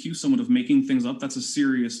going to accuse someone of making things up, that's a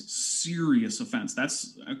serious offense.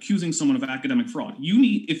 That's accusing someone of academic fraud.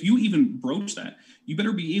 If you even broach that, you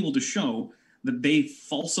better be able to show that they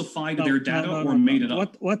falsified their data or made it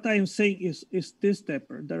up. What I am saying is this,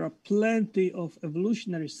 Depper. There are plenty of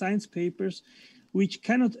evolutionary science papers which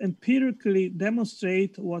cannot empirically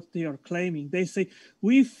demonstrate what they are claiming. They say,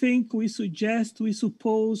 we think, we suggest, we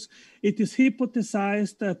suppose, it is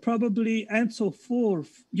hypothesized, probably, and so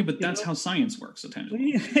forth. Yeah, but that's how science works, Otangelo.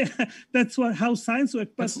 Yeah, that's how science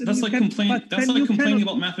works. That's like complaining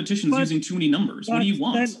about mathematicians using too many numbers. What do you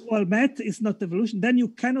want? Well, math is not evolution. Then you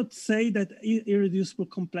cannot say that irreducible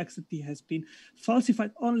complexity has been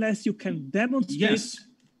falsified unless you can demonstrate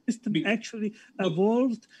system actually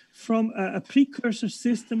evolved from a precursor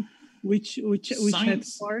system which had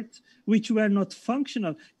parts which were not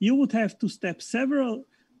functional. You would have to step several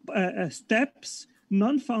steps,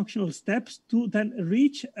 non-functional steps, to then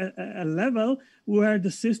reach a level where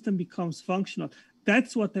the system becomes functional.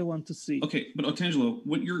 That's what I want to see. Okay, but Otangelo,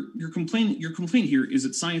 what your complaint here is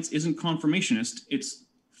that science isn't confirmationist, it's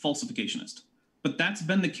falsificationist. But that's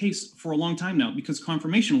been the case for a long time now, because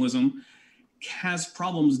confirmationalism has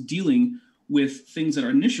problems dealing with things that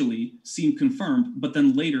are initially seem confirmed, but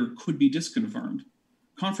then later could be disconfirmed.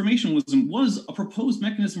 Confirmationalism was a proposed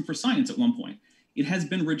mechanism for science at one point. It has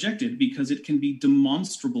been rejected because it can be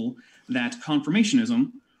demonstrable that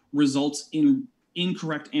confirmationism results in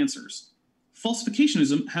incorrect answers.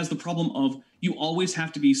 Falsificationism has the problem of you always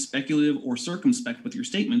have to be speculative or circumspect with your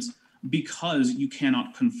statements because you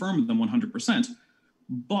cannot confirm them 100%,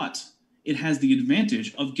 but it has the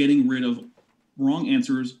advantage of getting rid of wrong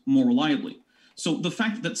answers more reliably. So the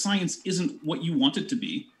fact that science isn't what you want it to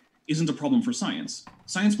be isn't a problem for science.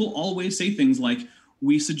 Science will always say things like,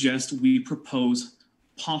 we suggest, we propose,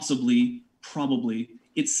 possibly, probably,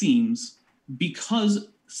 it seems, because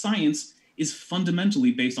science is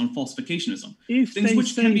fundamentally based on falsificationism. Things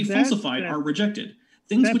which can be falsified are rejected.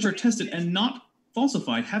 Things which are tested and not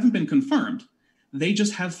falsified haven't been confirmed. They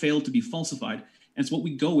just have failed to be falsified. And it's what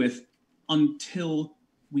we go with until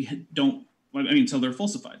until they're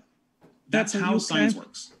falsified. That's how science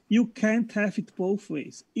works. You can't have it both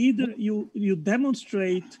ways. Either you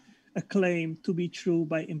demonstrate a claim to be true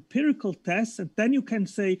by empirical tests, and then you can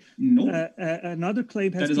say another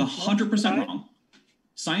claim has been falsified. That is 100% wrong.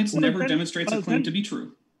 Science never demonstrates a claim to be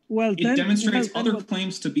true. It demonstrates other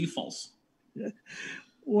claims to be false.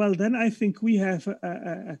 Well, then I think we have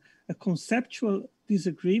a conceptual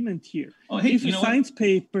disagreement here. If a science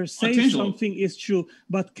paper says something is true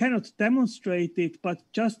but cannot demonstrate it, but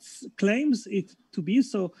just claims it to be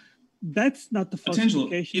so, that's not the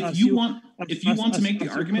falsification. If you want to make the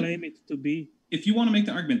argument, claim it to be. If you want to make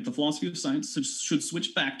the argument, the philosophy of science should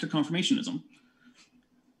switch back to confirmationism.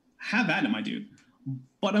 Have at it, my dude.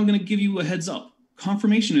 But I'm going to give you a heads up.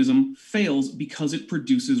 Confirmationism fails because it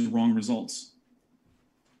produces wrong results.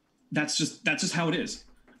 That's just how it is.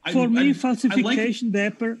 For me, falsification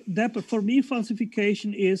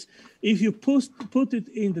is if you put it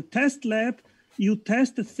in the test lab, you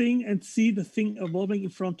test the thing and see the thing evolving in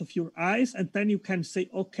front of your eyes, and then you can say,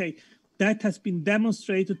 okay, that has been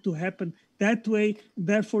demonstrated to happen that way.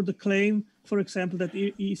 Therefore, the claim, for example, that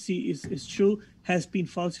EC is true has been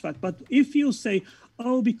falsified. But if you say,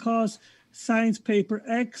 because science paper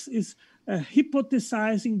X is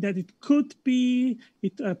hypothesizing that it could be,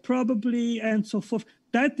 it probably, and so forth.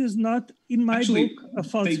 That is not, in my book, a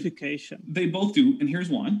falsification. They both do, and here's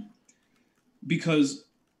one. Because,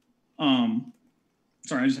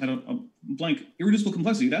 sorry, I just had a blank. Irreducible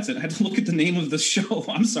complexity, that's it. I had to look at the name of the show.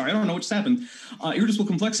 I'm sorry, I don't know what just happened. Irreducible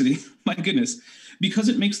complexity, my goodness. Because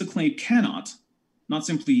it makes the claim cannot, not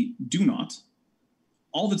simply do not,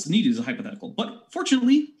 all that's needed is a hypothetical. But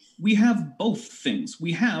fortunately, we have both things.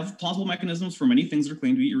 We have plausible mechanisms for many things that are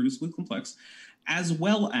claimed to be irreducibly complex, as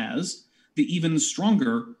well as the even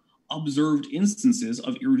stronger observed instances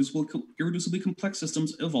of irreducibly complex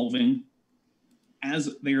systems evolving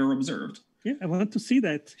as they are observed. Yeah, I want to see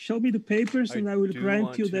that. Show me the papers and I will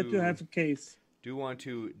grant you that you have a case. Do want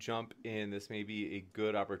to jump in. This may be a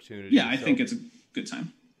good opportunity. Yeah, I think it's a good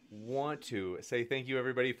time. Want to say thank you,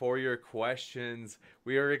 everybody, for your questions.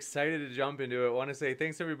 We are excited to jump into it. Want to say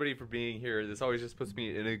thanks, everybody, for being here. This always just puts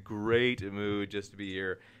me in a great mood just to be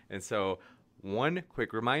here. And so one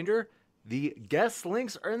quick reminder, the guest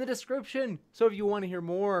links are in the description. So if you want to hear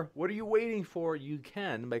more, what are you waiting for? You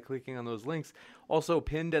can by clicking on those links. Also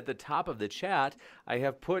pinned at the top of the chat, I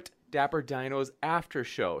have put Dapper Dino's after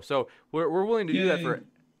show. So we're willing to do that for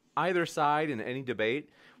either side in any debate.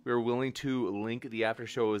 We're willing to link the after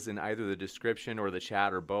shows in either the description or the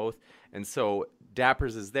chat or both. And so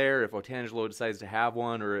Dapper's is there if Otangelo decides to have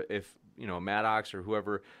one, or if, Maddox or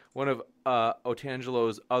whoever, one of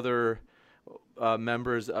Otangelo's other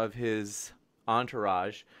members of his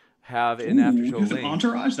entourage have an after show link.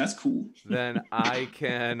 Entourage? That's cool. Then I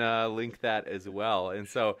can link that as well. And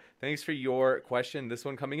so thanks for your question. This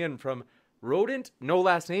one coming in from Rodent, no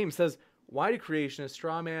last name, says, why do creationists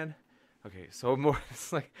straw man? Okay, so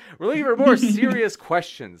it's like we're looking for more serious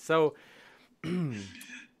questions. So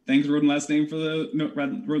thanks, Rodent last name for the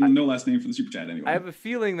no last name for the super chat anyway. I have a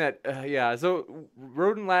feeling that So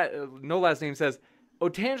Rodent no last name says,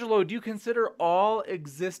 Otangelo, do you consider all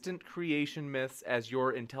existent creation myths as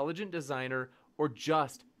your intelligent designer or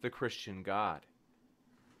just the Christian God?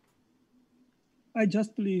 I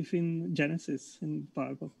just believe in Genesis, in the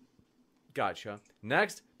Bible. Gotcha.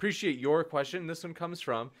 Next, appreciate your question. This one comes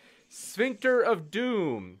from Sphincter of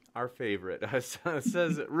Doom, our favorite.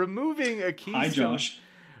 Says, removing a keystone. Hi, Josh.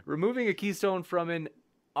 Removing a keystone from an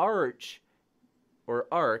arch or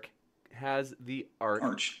arc has the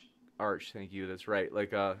arch. Arch, thank you. That's right.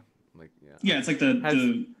 Yeah, it's like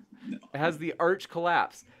has the arch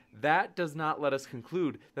collapse. That does not let us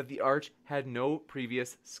conclude that the arch had no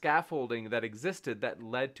previous scaffolding that existed that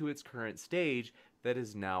led to its current stage that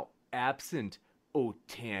is now absent.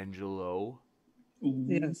 Otangelo.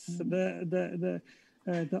 Yes, the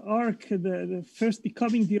arc, the first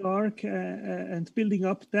becoming the arc and building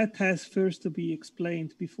up, that has first to be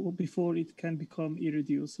explained before it can become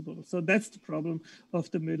irreducible. So that's the problem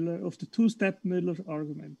of the two-step Müller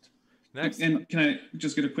argument. Next, and can I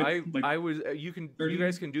just get a quick? You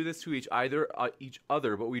guys can do this to each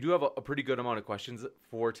other, but we do have a pretty good amount of questions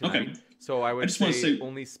for tonight. Okay. So I would say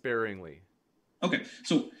only sparingly. Okay,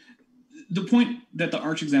 so the point that the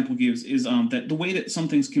arch example gives is that the way that some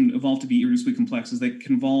things can evolve to be irreducibly complex is they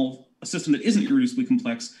can evolve a system that isn't irreducibly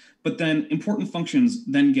complex, but then important functions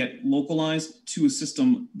then get localized to a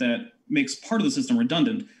system that makes part of the system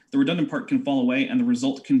redundant. The redundant part can fall away, and the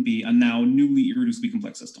result can be a now newly irreducibly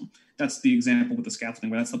complex system. That's the example with the scaffolding,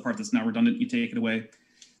 where that's the part that's now redundant. You take it away.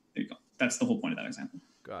 There you go. That's the whole point of that example.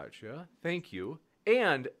 Gotcha. Thank you.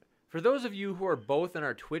 And for those of you who are both in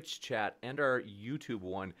our Twitch chat and our YouTube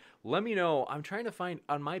one, let me know. I'm trying to find,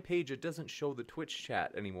 on my page, it doesn't show the Twitch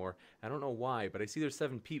chat anymore. I don't know why, but I see there's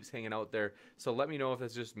 7 peeps hanging out there. So let me know if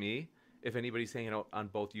that's just me. If anybody's hanging out on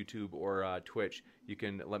both YouTube or Twitch, you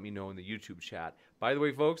can let me know in the YouTube chat. By the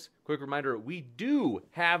way, folks, quick reminder, we do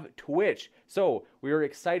have Twitch. So we are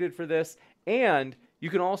excited for this. And you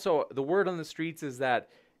can also, the word on the streets is that,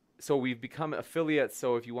 so we've become affiliates,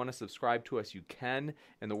 so if you want to subscribe to us, you can.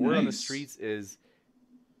 And the word on the streets is,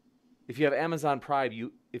 if you have Amazon Prime,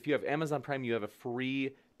 you have a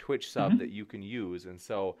free Twitch sub that you can use. And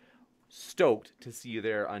so, stoked to see you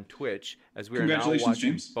there on Twitch as we are now watching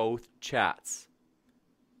James. Both chats.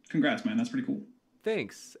 Congrats, man. That's pretty cool.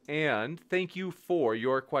 Thanks. And thank you for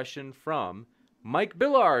your question from Mike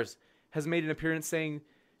Billars has made an appearance saying,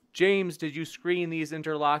 James, did you screen these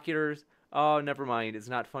interlocutors? Oh, never mind. It's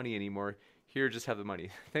not funny anymore. Here, just have the money.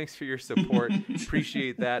 Thanks for your support.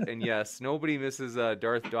 Appreciate that. And yes, nobody misses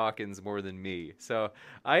Darth Dawkins more than me. So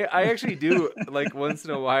I actually do, like, once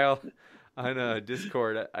in a while, on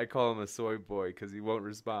Discord, I call him a soy boy because he won't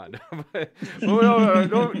respond. But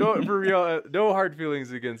no, for real, no hard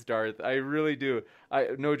feelings against Darth. I really do.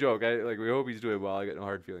 No joke. We hope he's doing well. I got no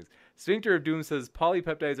hard feelings. Sphincter of Doom says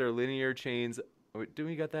polypeptides are linear chains. Wait, did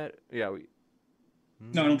we get that? Yeah.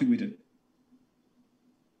 No, I don't think we did.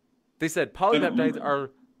 They said polypeptides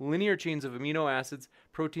are linear chains of amino acids.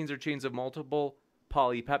 Proteins are chains of multiple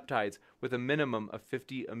polypeptides with a minimum of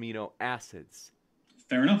 50 amino acids.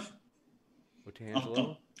 Fair enough.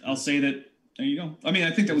 I'll say that. There you go. I mean,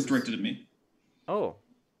 I think that was directed at me. Oh,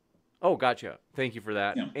 gotcha. Thank you for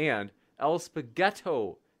that. Yeah. And El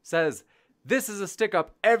Spaghetto says, this is a stick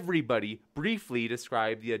up. Everybody briefly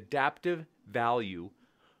describe adaptive value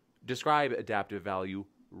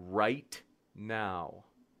right now.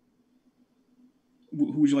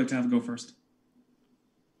 Who would you like to have go first?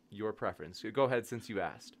 Your preference. Go ahead since you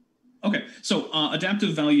asked. Okay, so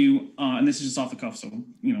adaptive value, and this is just off the cuff, so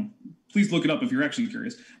please look it up if you're actually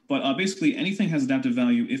curious. But basically, anything has adaptive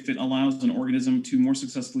value if it allows an organism to more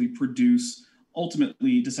successfully produce,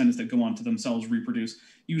 ultimately, descendants that go on to themselves reproduce.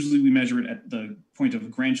 Usually, we measure it at the point of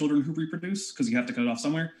grandchildren who reproduce, because you have to cut it off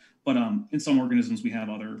somewhere. But in some organisms, we have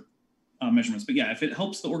other measurements. But yeah, if it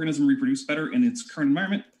helps the organism reproduce better in its current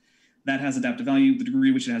environment, that has adaptive value. The degree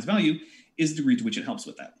to which it has value is the degree to which it helps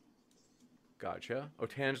with that. Gotcha.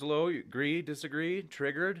 Otangelo, you agree, disagree,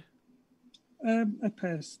 triggered? I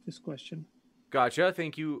pass this question. Gotcha.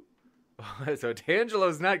 Thank you. So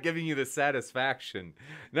Otangelo's not giving you the satisfaction.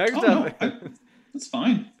 Next up. That's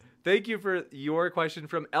fine. Thank you for your question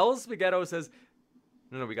from El Spaghetto says,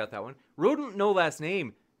 no, we got that one. Rodent, no last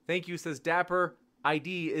name. Thank you, says Dapper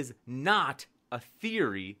ID is not a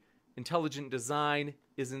theory. Intelligent design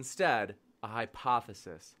is instead a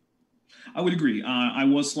hypothesis. I would agree. I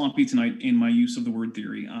was sloppy tonight in my use of the word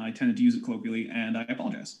theory. I tended to use it colloquially, and I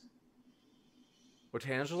apologize.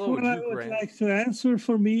 Otangelo, what I would like to answer,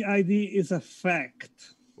 for me, ID is a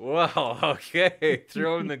fact. Well, okay.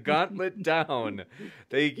 Throwing the gauntlet down.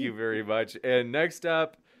 Thank you very much. And next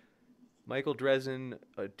up, Michael Dresden,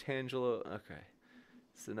 Otangelo. Okay.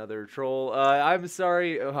 It's another troll. I'm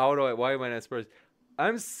sorry. Why am I not supposed?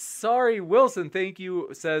 I'm sorry, Wilson. Thank you.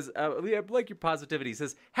 Says, I like your positivity.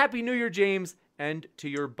 Says, Happy New Year, James, and to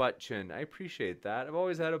your butt chin. I appreciate that. I've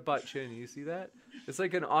always had a butt chin. You see that? It's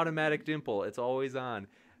like an automatic dimple. It's always on.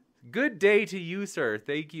 Good day to you, sir.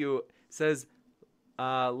 Thank you. Says,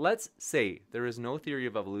 let's say there is no theory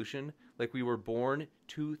of evolution, like we were born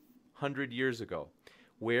 200 years ago.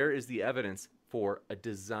 Where is the evidence for a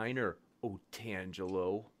designer,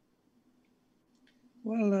 Otangelo?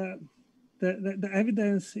 Well, the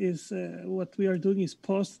evidence is what we are doing is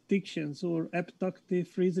post-dictions or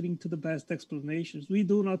abductive reasoning to the best explanations. We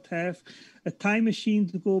do not have a time machine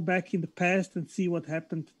to go back in the past and see what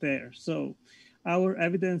happened there. So our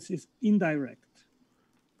evidence is indirect.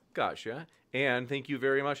 Gotcha. And thank you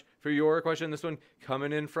very much for your question. This one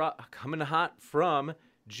coming hot from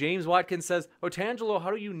James Watkins says, Otangelo, how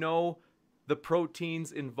do you know the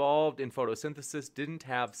proteins involved in photosynthesis didn't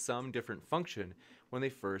have some different function when they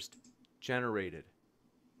first generated?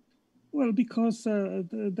 Well, because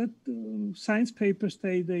science papers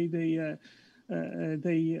they give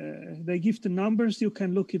the numbers. You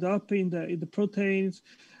can look it up in the proteins,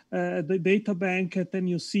 the data bank, and then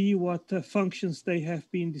you see what functions they have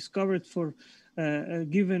been discovered for a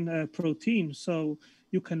given protein. So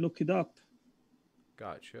you can look it up.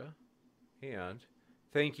 Gotcha. And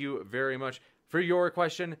thank you very much for your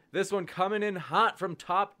question. This one coming in hot from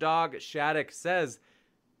Top Dog Shattuck says,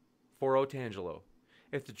 for Otangelo,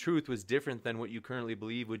 if the truth was different than what you currently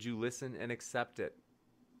believe, would you listen and accept it?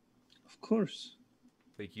 Of course.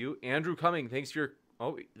 Thank you. Andrew Cumming, thanks for your...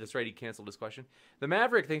 Oh, that's right, he canceled his question. The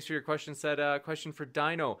Maverick, thanks for your question, said, question for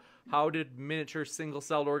Dino. How did miniature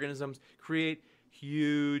single-celled organisms create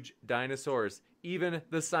huge dinosaurs? Even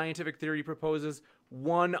the scientific theory proposes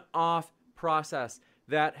one-off process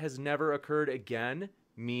that has never occurred again,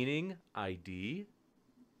 meaning ID.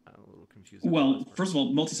 I'm a little confused. Well, first of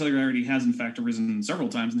all, multicellularity has in fact arisen several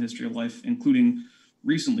times in the history of life, including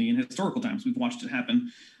recently in historical times. We've watched it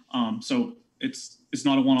happen. So it's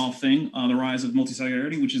not a one-off thing. The rise of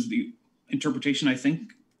multicellularity, which is the interpretation I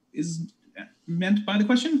think is meant by the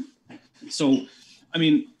question. So, I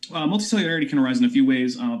mean, multicellularity can arise in a few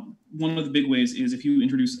ways. One of the big ways is if you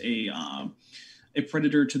introduce a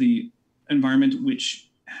predator to the environment which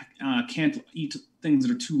can't eat things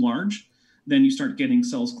that are too large, then you start getting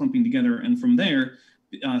cells clumping together. And from there,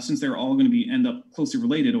 since they're all going to end up closely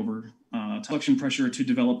related over selection pressure to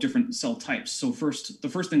develop different cell types. So the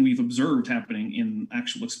first thing we've observed happening in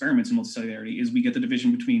actual experiments in multicellularity is we get the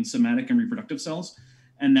division between somatic and reproductive cells.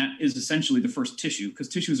 And that is essentially the first tissue, because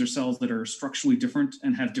tissues are cells that are structurally different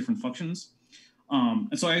and have different functions.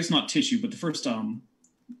 And so I guess not tissue, but the first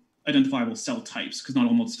identifiable cell types, because not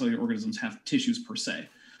all multicellular organisms have tissues per se.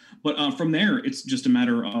 But from there, it's just a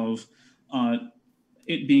matter of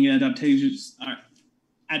it being adaptively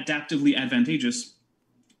advantageous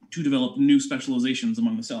to develop new specializations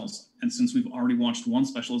among the cells. And since we've already watched one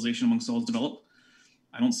specialization among cells develop,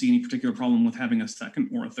 I don't see any particular problem with having a second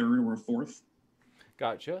or a third or a fourth.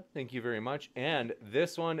 Gotcha. Thank you very much. And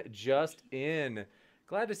this one just in.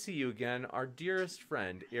 Glad to see you again. Our dearest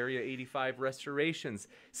friend, Area 85 Restorations,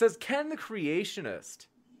 says, can the creationist,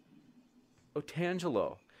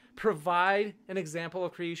 Otangelo, provide an example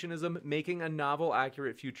of creationism making a novel,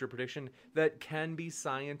 accurate future prediction that can be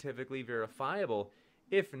scientifically verifiable?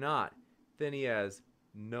 If not, then he has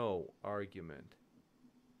no argument.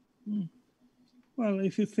 Well,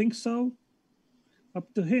 if you think so,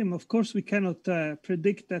 up to him. Of course, we cannot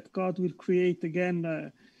predict that God will create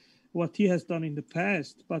again what he has done in the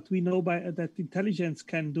past, but we know that intelligence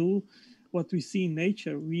can do what we see in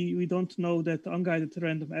nature. We don't know that unguided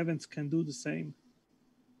random events can do the same.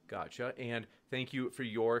 Gotcha. And thank you for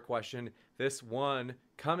your question. This one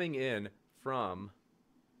coming in from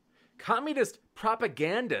communist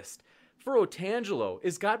propagandist. For Otangelo,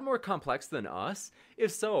 is God more complex than us?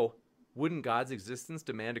 If so, wouldn't God's existence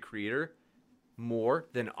demand a creator more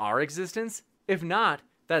than our existence? If not,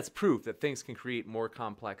 that's proof that things can create more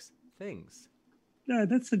complex things. Yeah,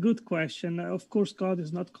 that's a good question. Of course, God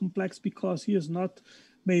is not complex because he is not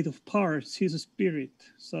made of parts. He's a spirit.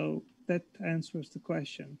 So that answers the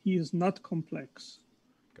question. He is not complex.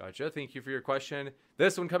 Gotcha. Thank you for your question.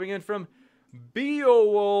 This one coming in from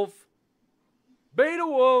Beowulf. Beta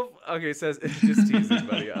Wolf. Okay, says, just teasing,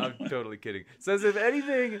 buddy. I'm totally kidding. Says, if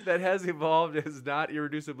anything that has evolved is not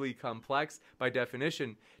irreducibly complex by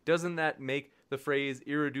definition, doesn't that make the phrase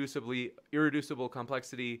irreducible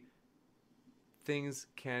complexity things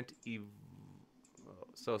can't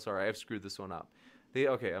so sorry, I've screwed this one up.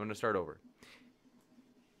 Okay, I'm going to start over.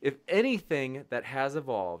 If anything that has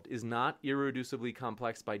evolved is not irreducibly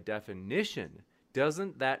complex by definition,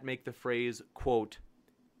 doesn't that make the phrase, quote,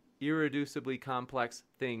 irreducibly complex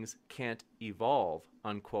things can't evolve,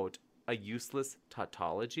 unquote, a useless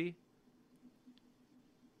tautology?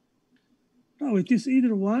 No, it is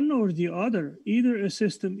either one or the other. Either a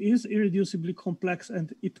system is irreducibly complex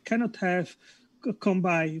and it cannot have come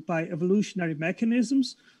by evolutionary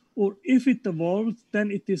mechanisms, or if it evolved,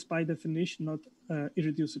 then it is by definition not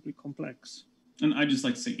irreducibly complex. And I just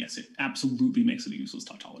like to say, yes, it absolutely makes it a useless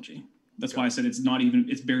tautology. That's why I said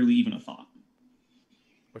it's barely even a thought.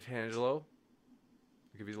 Otangelo,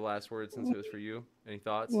 I'll give you the last word since it was for you. Any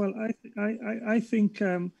thoughts? Well, I think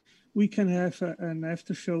we can have an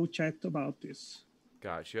after show chat about this.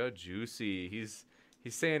 Gotcha, juicy.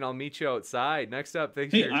 He's saying I'll meet you outside. Next up,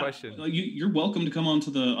 thanks for your question. You're welcome to come on to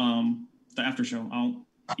the after show. I'll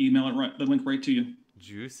email the link right to you.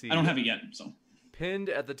 Juicy. I don't have it yet, so. Pinned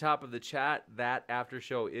at the top of the chat, that after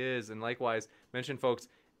show is, and likewise, mention folks,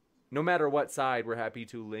 no matter what side, we're happy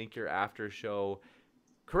to link your after show.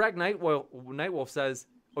 Correct Nightwolf says,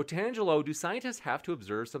 Otangelo, do scientists have to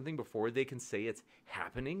observe something before they can say it's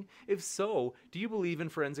happening? If so, do you believe in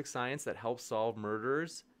forensic science that helps solve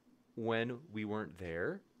murders when we weren't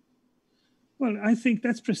there? Well, I think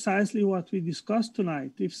that's precisely what we discussed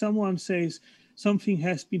tonight. If someone says something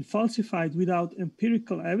has been falsified without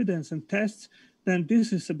empirical evidence and tests, then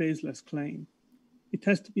this is a baseless claim. It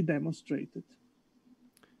has to be demonstrated.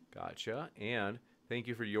 Gotcha. And thank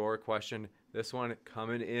you for your question. This one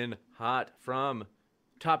coming in hot from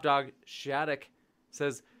Top Dog Shattuck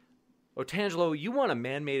says, Otangelo, you want a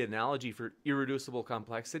man-made analogy for irreducible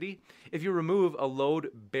complexity? If you remove a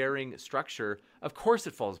load-bearing structure, of course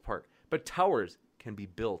it falls apart, but towers can be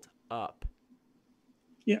built up.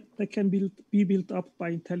 Yeah, they can be built up by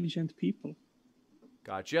intelligent people.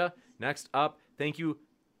 Gotcha. Next up, thank you,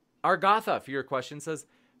 Argatha, for your question. Says,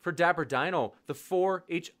 for Dapper Dino, the 4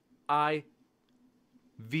 HIV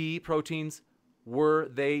proteins, were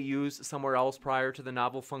they used somewhere else prior to the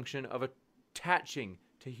novel function of attaching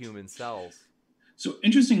to human cells? So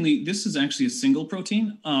interestingly, this is actually a single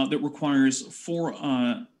protein that requires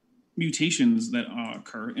 4 mutations that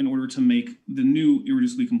occur in order to make the new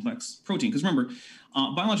irreducibly complex protein. Because remember,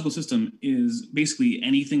 biological system is basically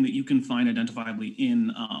anything that you can find identifiably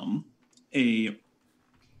in a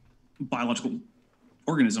biological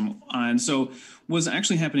organism. And so what's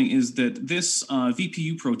actually happening is that this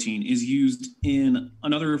VPU protein is used in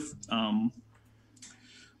another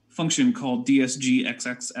function called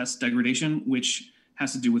DSG-XXS degradation, which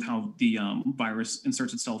has to do with how the virus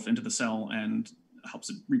inserts itself into the cell and helps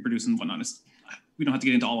it reproduce and whatnot. We don't have to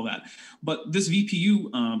get into all of that. But this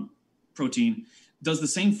VPU protein does the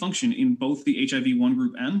same function in both the HIV-1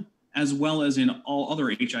 group M as well as in all other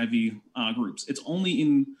HIV groups. It's only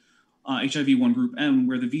in HIV-1 group M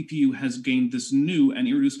where the VPU has gained this new and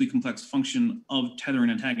irreducibly complex function of tethering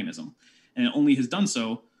antagonism. And it only has done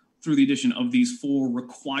so through the addition of these 4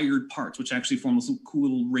 required parts, which actually form this cool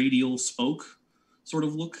little radial spoke sort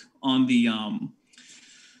of look on the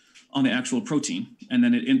actual protein. And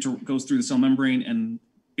then it goes through the cell membrane and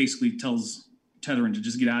basically tells tethering to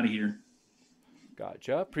just get out of here.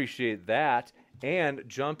 Gotcha. Appreciate that. And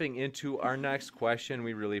jumping into our next question,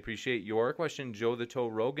 we really appreciate your question. Joe the Toe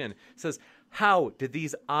Rogan says, how did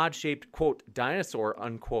these odd-shaped, quote, dinosaur,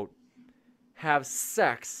 unquote, have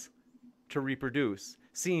sex to reproduce?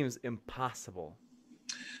 Seems impossible.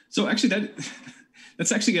 So actually,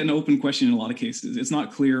 that's actually an open question in a lot of cases. It's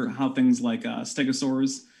not clear how things like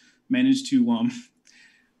stegosaurs manage to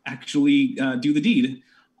actually do the deed.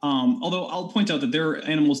 Although I'll point out that there are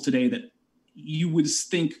animals today that you would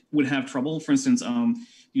think would have trouble. For instance,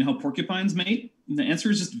 you know how porcupines mate? The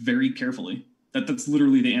answer is just very carefully. That's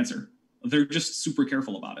literally the answer. They're just super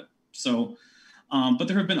careful about it. So, but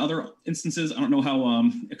there have been other instances. I don't know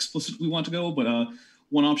how explicit we want to go, but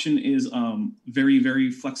one option is very,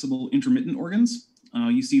 very flexible intermittent organs.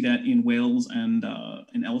 You see that in whales and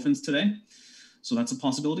in elephants today. So that's a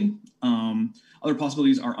possibility. Other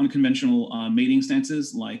possibilities are unconventional mating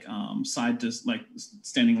stances, like side to like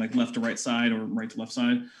standing like left to right side or right to left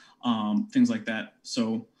side, things like that.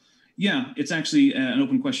 So yeah, it's actually an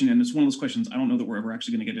open question, and it's one of those questions I don't know that we're ever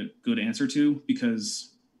actually going to get a good answer to,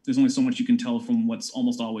 because there's only so much you can tell from what's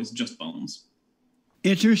almost always just bones.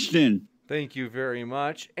 Interesting. Thank you very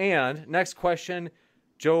much. And next question,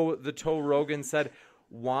 Joe the Toe Rogan said,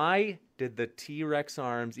 why did the T-Rex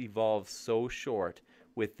arms evolve so short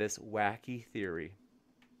with this wacky theory?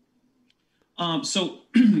 So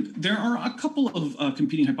there are a couple of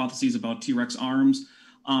competing hypotheses about T-Rex arms,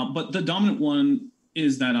 but the dominant one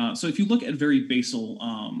is that, so if you look at very basal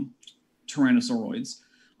tyrannosauroids,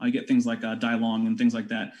 you get things like Dilong and things like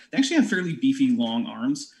that. They actually have fairly beefy, long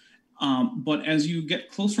arms. But as you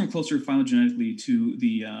get closer and closer phylogenetically to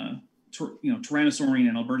the Tyrannosaurian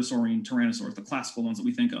and Albertosaurian tyrannosaurs, the classical ones that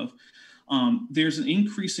we think of, there's an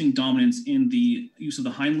increasing dominance in the use of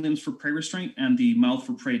the hind limbs for prey restraint and the mouth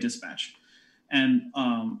for prey dispatch. And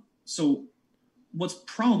so what's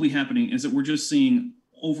probably happening is that we're just seeing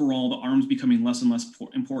overall the arms becoming less and less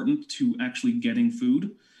important to actually getting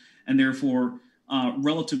food. And therefore,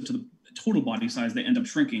 relative to the total body size, they end up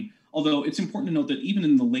shrinking. Although it's important to note that even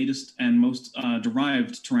in the latest and most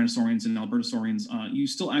derived Tyrannosaurians and Albertosaurians, you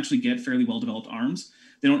still actually get fairly well-developed arms.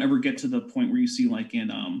 They don't ever get to the point where you see like in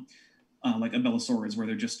like Abelisaurids, where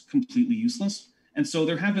they're just completely useless. And so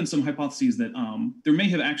there have been some hypotheses that there may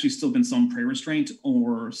have actually still been some prey restraint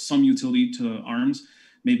or some utility to arms.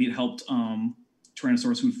 Maybe it helped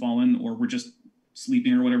Tyrannosaurus who'd fallen or were just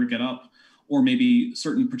sleeping or whatever get up. Or maybe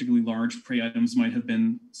certain particularly large prey items might have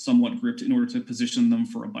been somewhat gripped in order to position them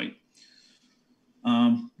for a bite.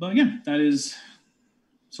 But yeah, that is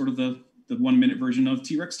sort of the 1 minute version of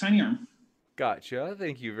T-Rex tiny arm. Gotcha.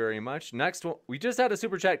 Thank you very much. Next one, we just had a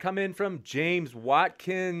super chat come in from James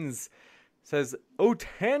Watkins. Says,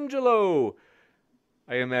 Otangelo.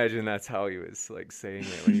 I imagine that's how he was like saying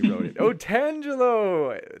it when he wrote it.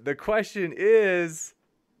 Otangelo. The question is,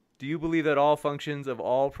 do you believe that all functions of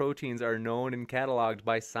all proteins are known and cataloged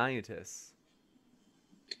by scientists?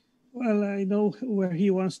 Well, I know where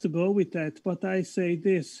he wants to go with that, but I say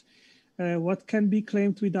this. What can be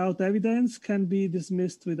claimed without evidence can be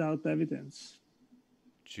dismissed without evidence.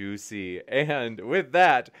 Juicy. And with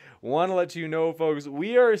that, want to let you know, folks,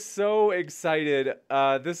 we are so excited.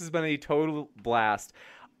 This has been a total blast.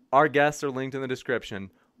 Our guests are linked in the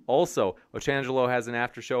description. Also, Otangelo has an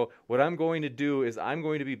after show. What I'm going to do is I'm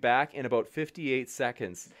going to be back in about 58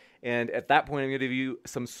 seconds. And at that point, I'm going to give you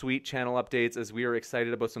some sweet channel updates as we are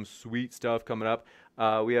excited about some sweet stuff coming up.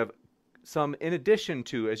 We have some, in addition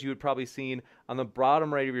to, as you had probably seen on the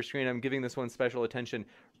bottom right of your screen, I'm giving this one special attention.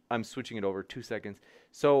 I'm switching it over 2 seconds.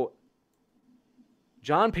 So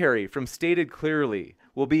John Perry from Stated Clearly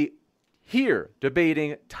will be here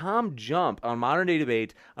debating Tom Jump on Modern Day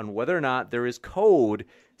Debate on whether or not there is code.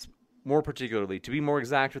 More particularly, to be more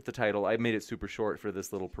exact with the title, I made it super short for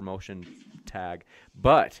this little promotion tag,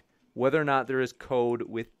 but whether or not there is code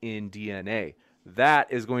within DNA.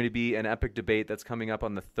 That is going to be an epic debate that's coming up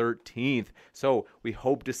on the 13th. So we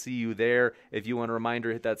hope to see you there. If you want a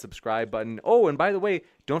reminder, hit that subscribe button. Oh, and by the way,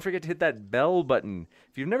 don't forget to hit that bell button.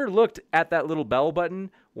 If you've never looked at that little bell button,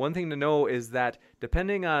 one thing to know is that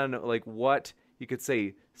depending on like what you could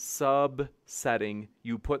say sub setting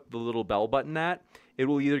you put the little bell button at, it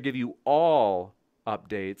will either give you all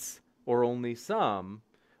updates or only some,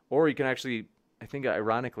 or you can actually, I think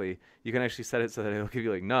ironically, you can actually set it so that it'll give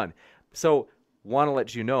you like none. So want to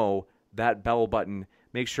let you know that bell button,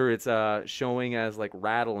 make sure it's showing as like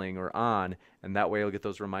rattling or on, and that way you'll get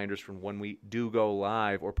those reminders from when we do go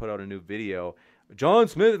live or put out a new video. John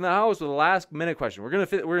Smith in the house with a last minute question. We're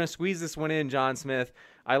gonna squeeze this one in, John Smith.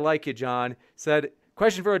 I like you, John. Said,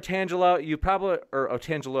 question for Otangelo.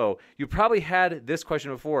 You probably had this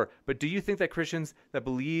question before, but do you think that Christians that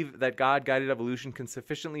believe that God guided evolution can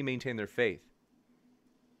sufficiently maintain their faith?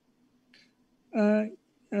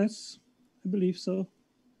 Yes, I believe so.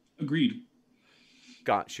 Agreed.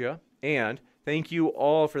 Gotcha. And thank you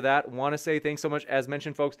all for that. Want to say thanks so much. As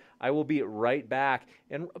mentioned, folks, I will be right back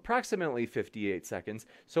in approximately 58 seconds.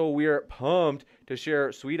 So we're pumped to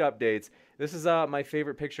share sweet updates. This is my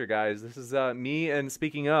favorite picture, guys. This is me, and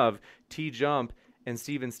speaking of, T-Jump and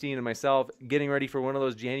Steven Steen and myself getting ready for one of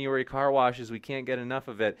those January car washes. We can't get enough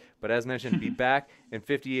of it. But as mentioned, be back in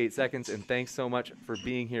 58 seconds. And thanks so much for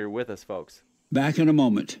being here with us, folks. Back in a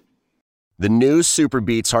moment. The new Super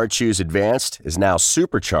Beats Heart Chews Advanced is now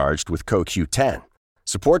supercharged with CoQ10.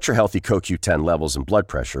 Support your healthy CoQ10 levels and blood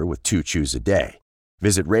pressure with 2 chews a day.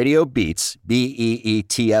 Visit RadioBeats,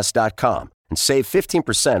 BEETS.com and save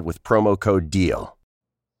 15% with promo code DEAL.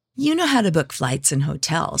 You know how to book flights and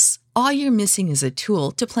hotels. All you're missing is a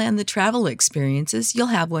tool to plan the travel experiences you'll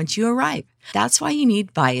have once you arrive. That's why you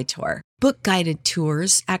need Viator. Book guided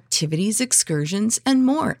tours, activities, excursions, and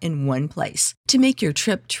more in one place to make your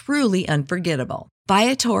trip truly unforgettable.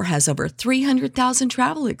 Viator has over 300,000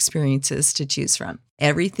 travel experiences to choose from.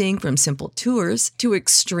 Everything from simple tours to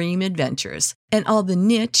extreme adventures and all the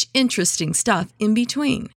niche, interesting stuff in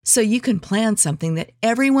between. So you can plan something that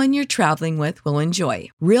everyone you're traveling with will enjoy.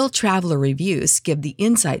 Real traveler reviews give the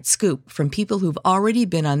inside scoop from people who've already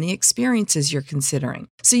been on the experiences you're considering.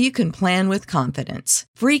 So you can plan with confidence.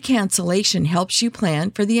 Free cancellation helps you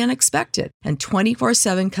plan for the unexpected. And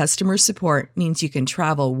 24/7 customer support means you can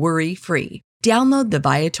travel worry-free. Download the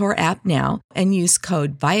Viator app now and use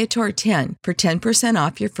code Viator10 for 10%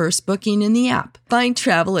 off your first booking in the app. Find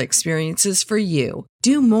travel experiences for you.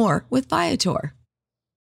 Do more with Viator.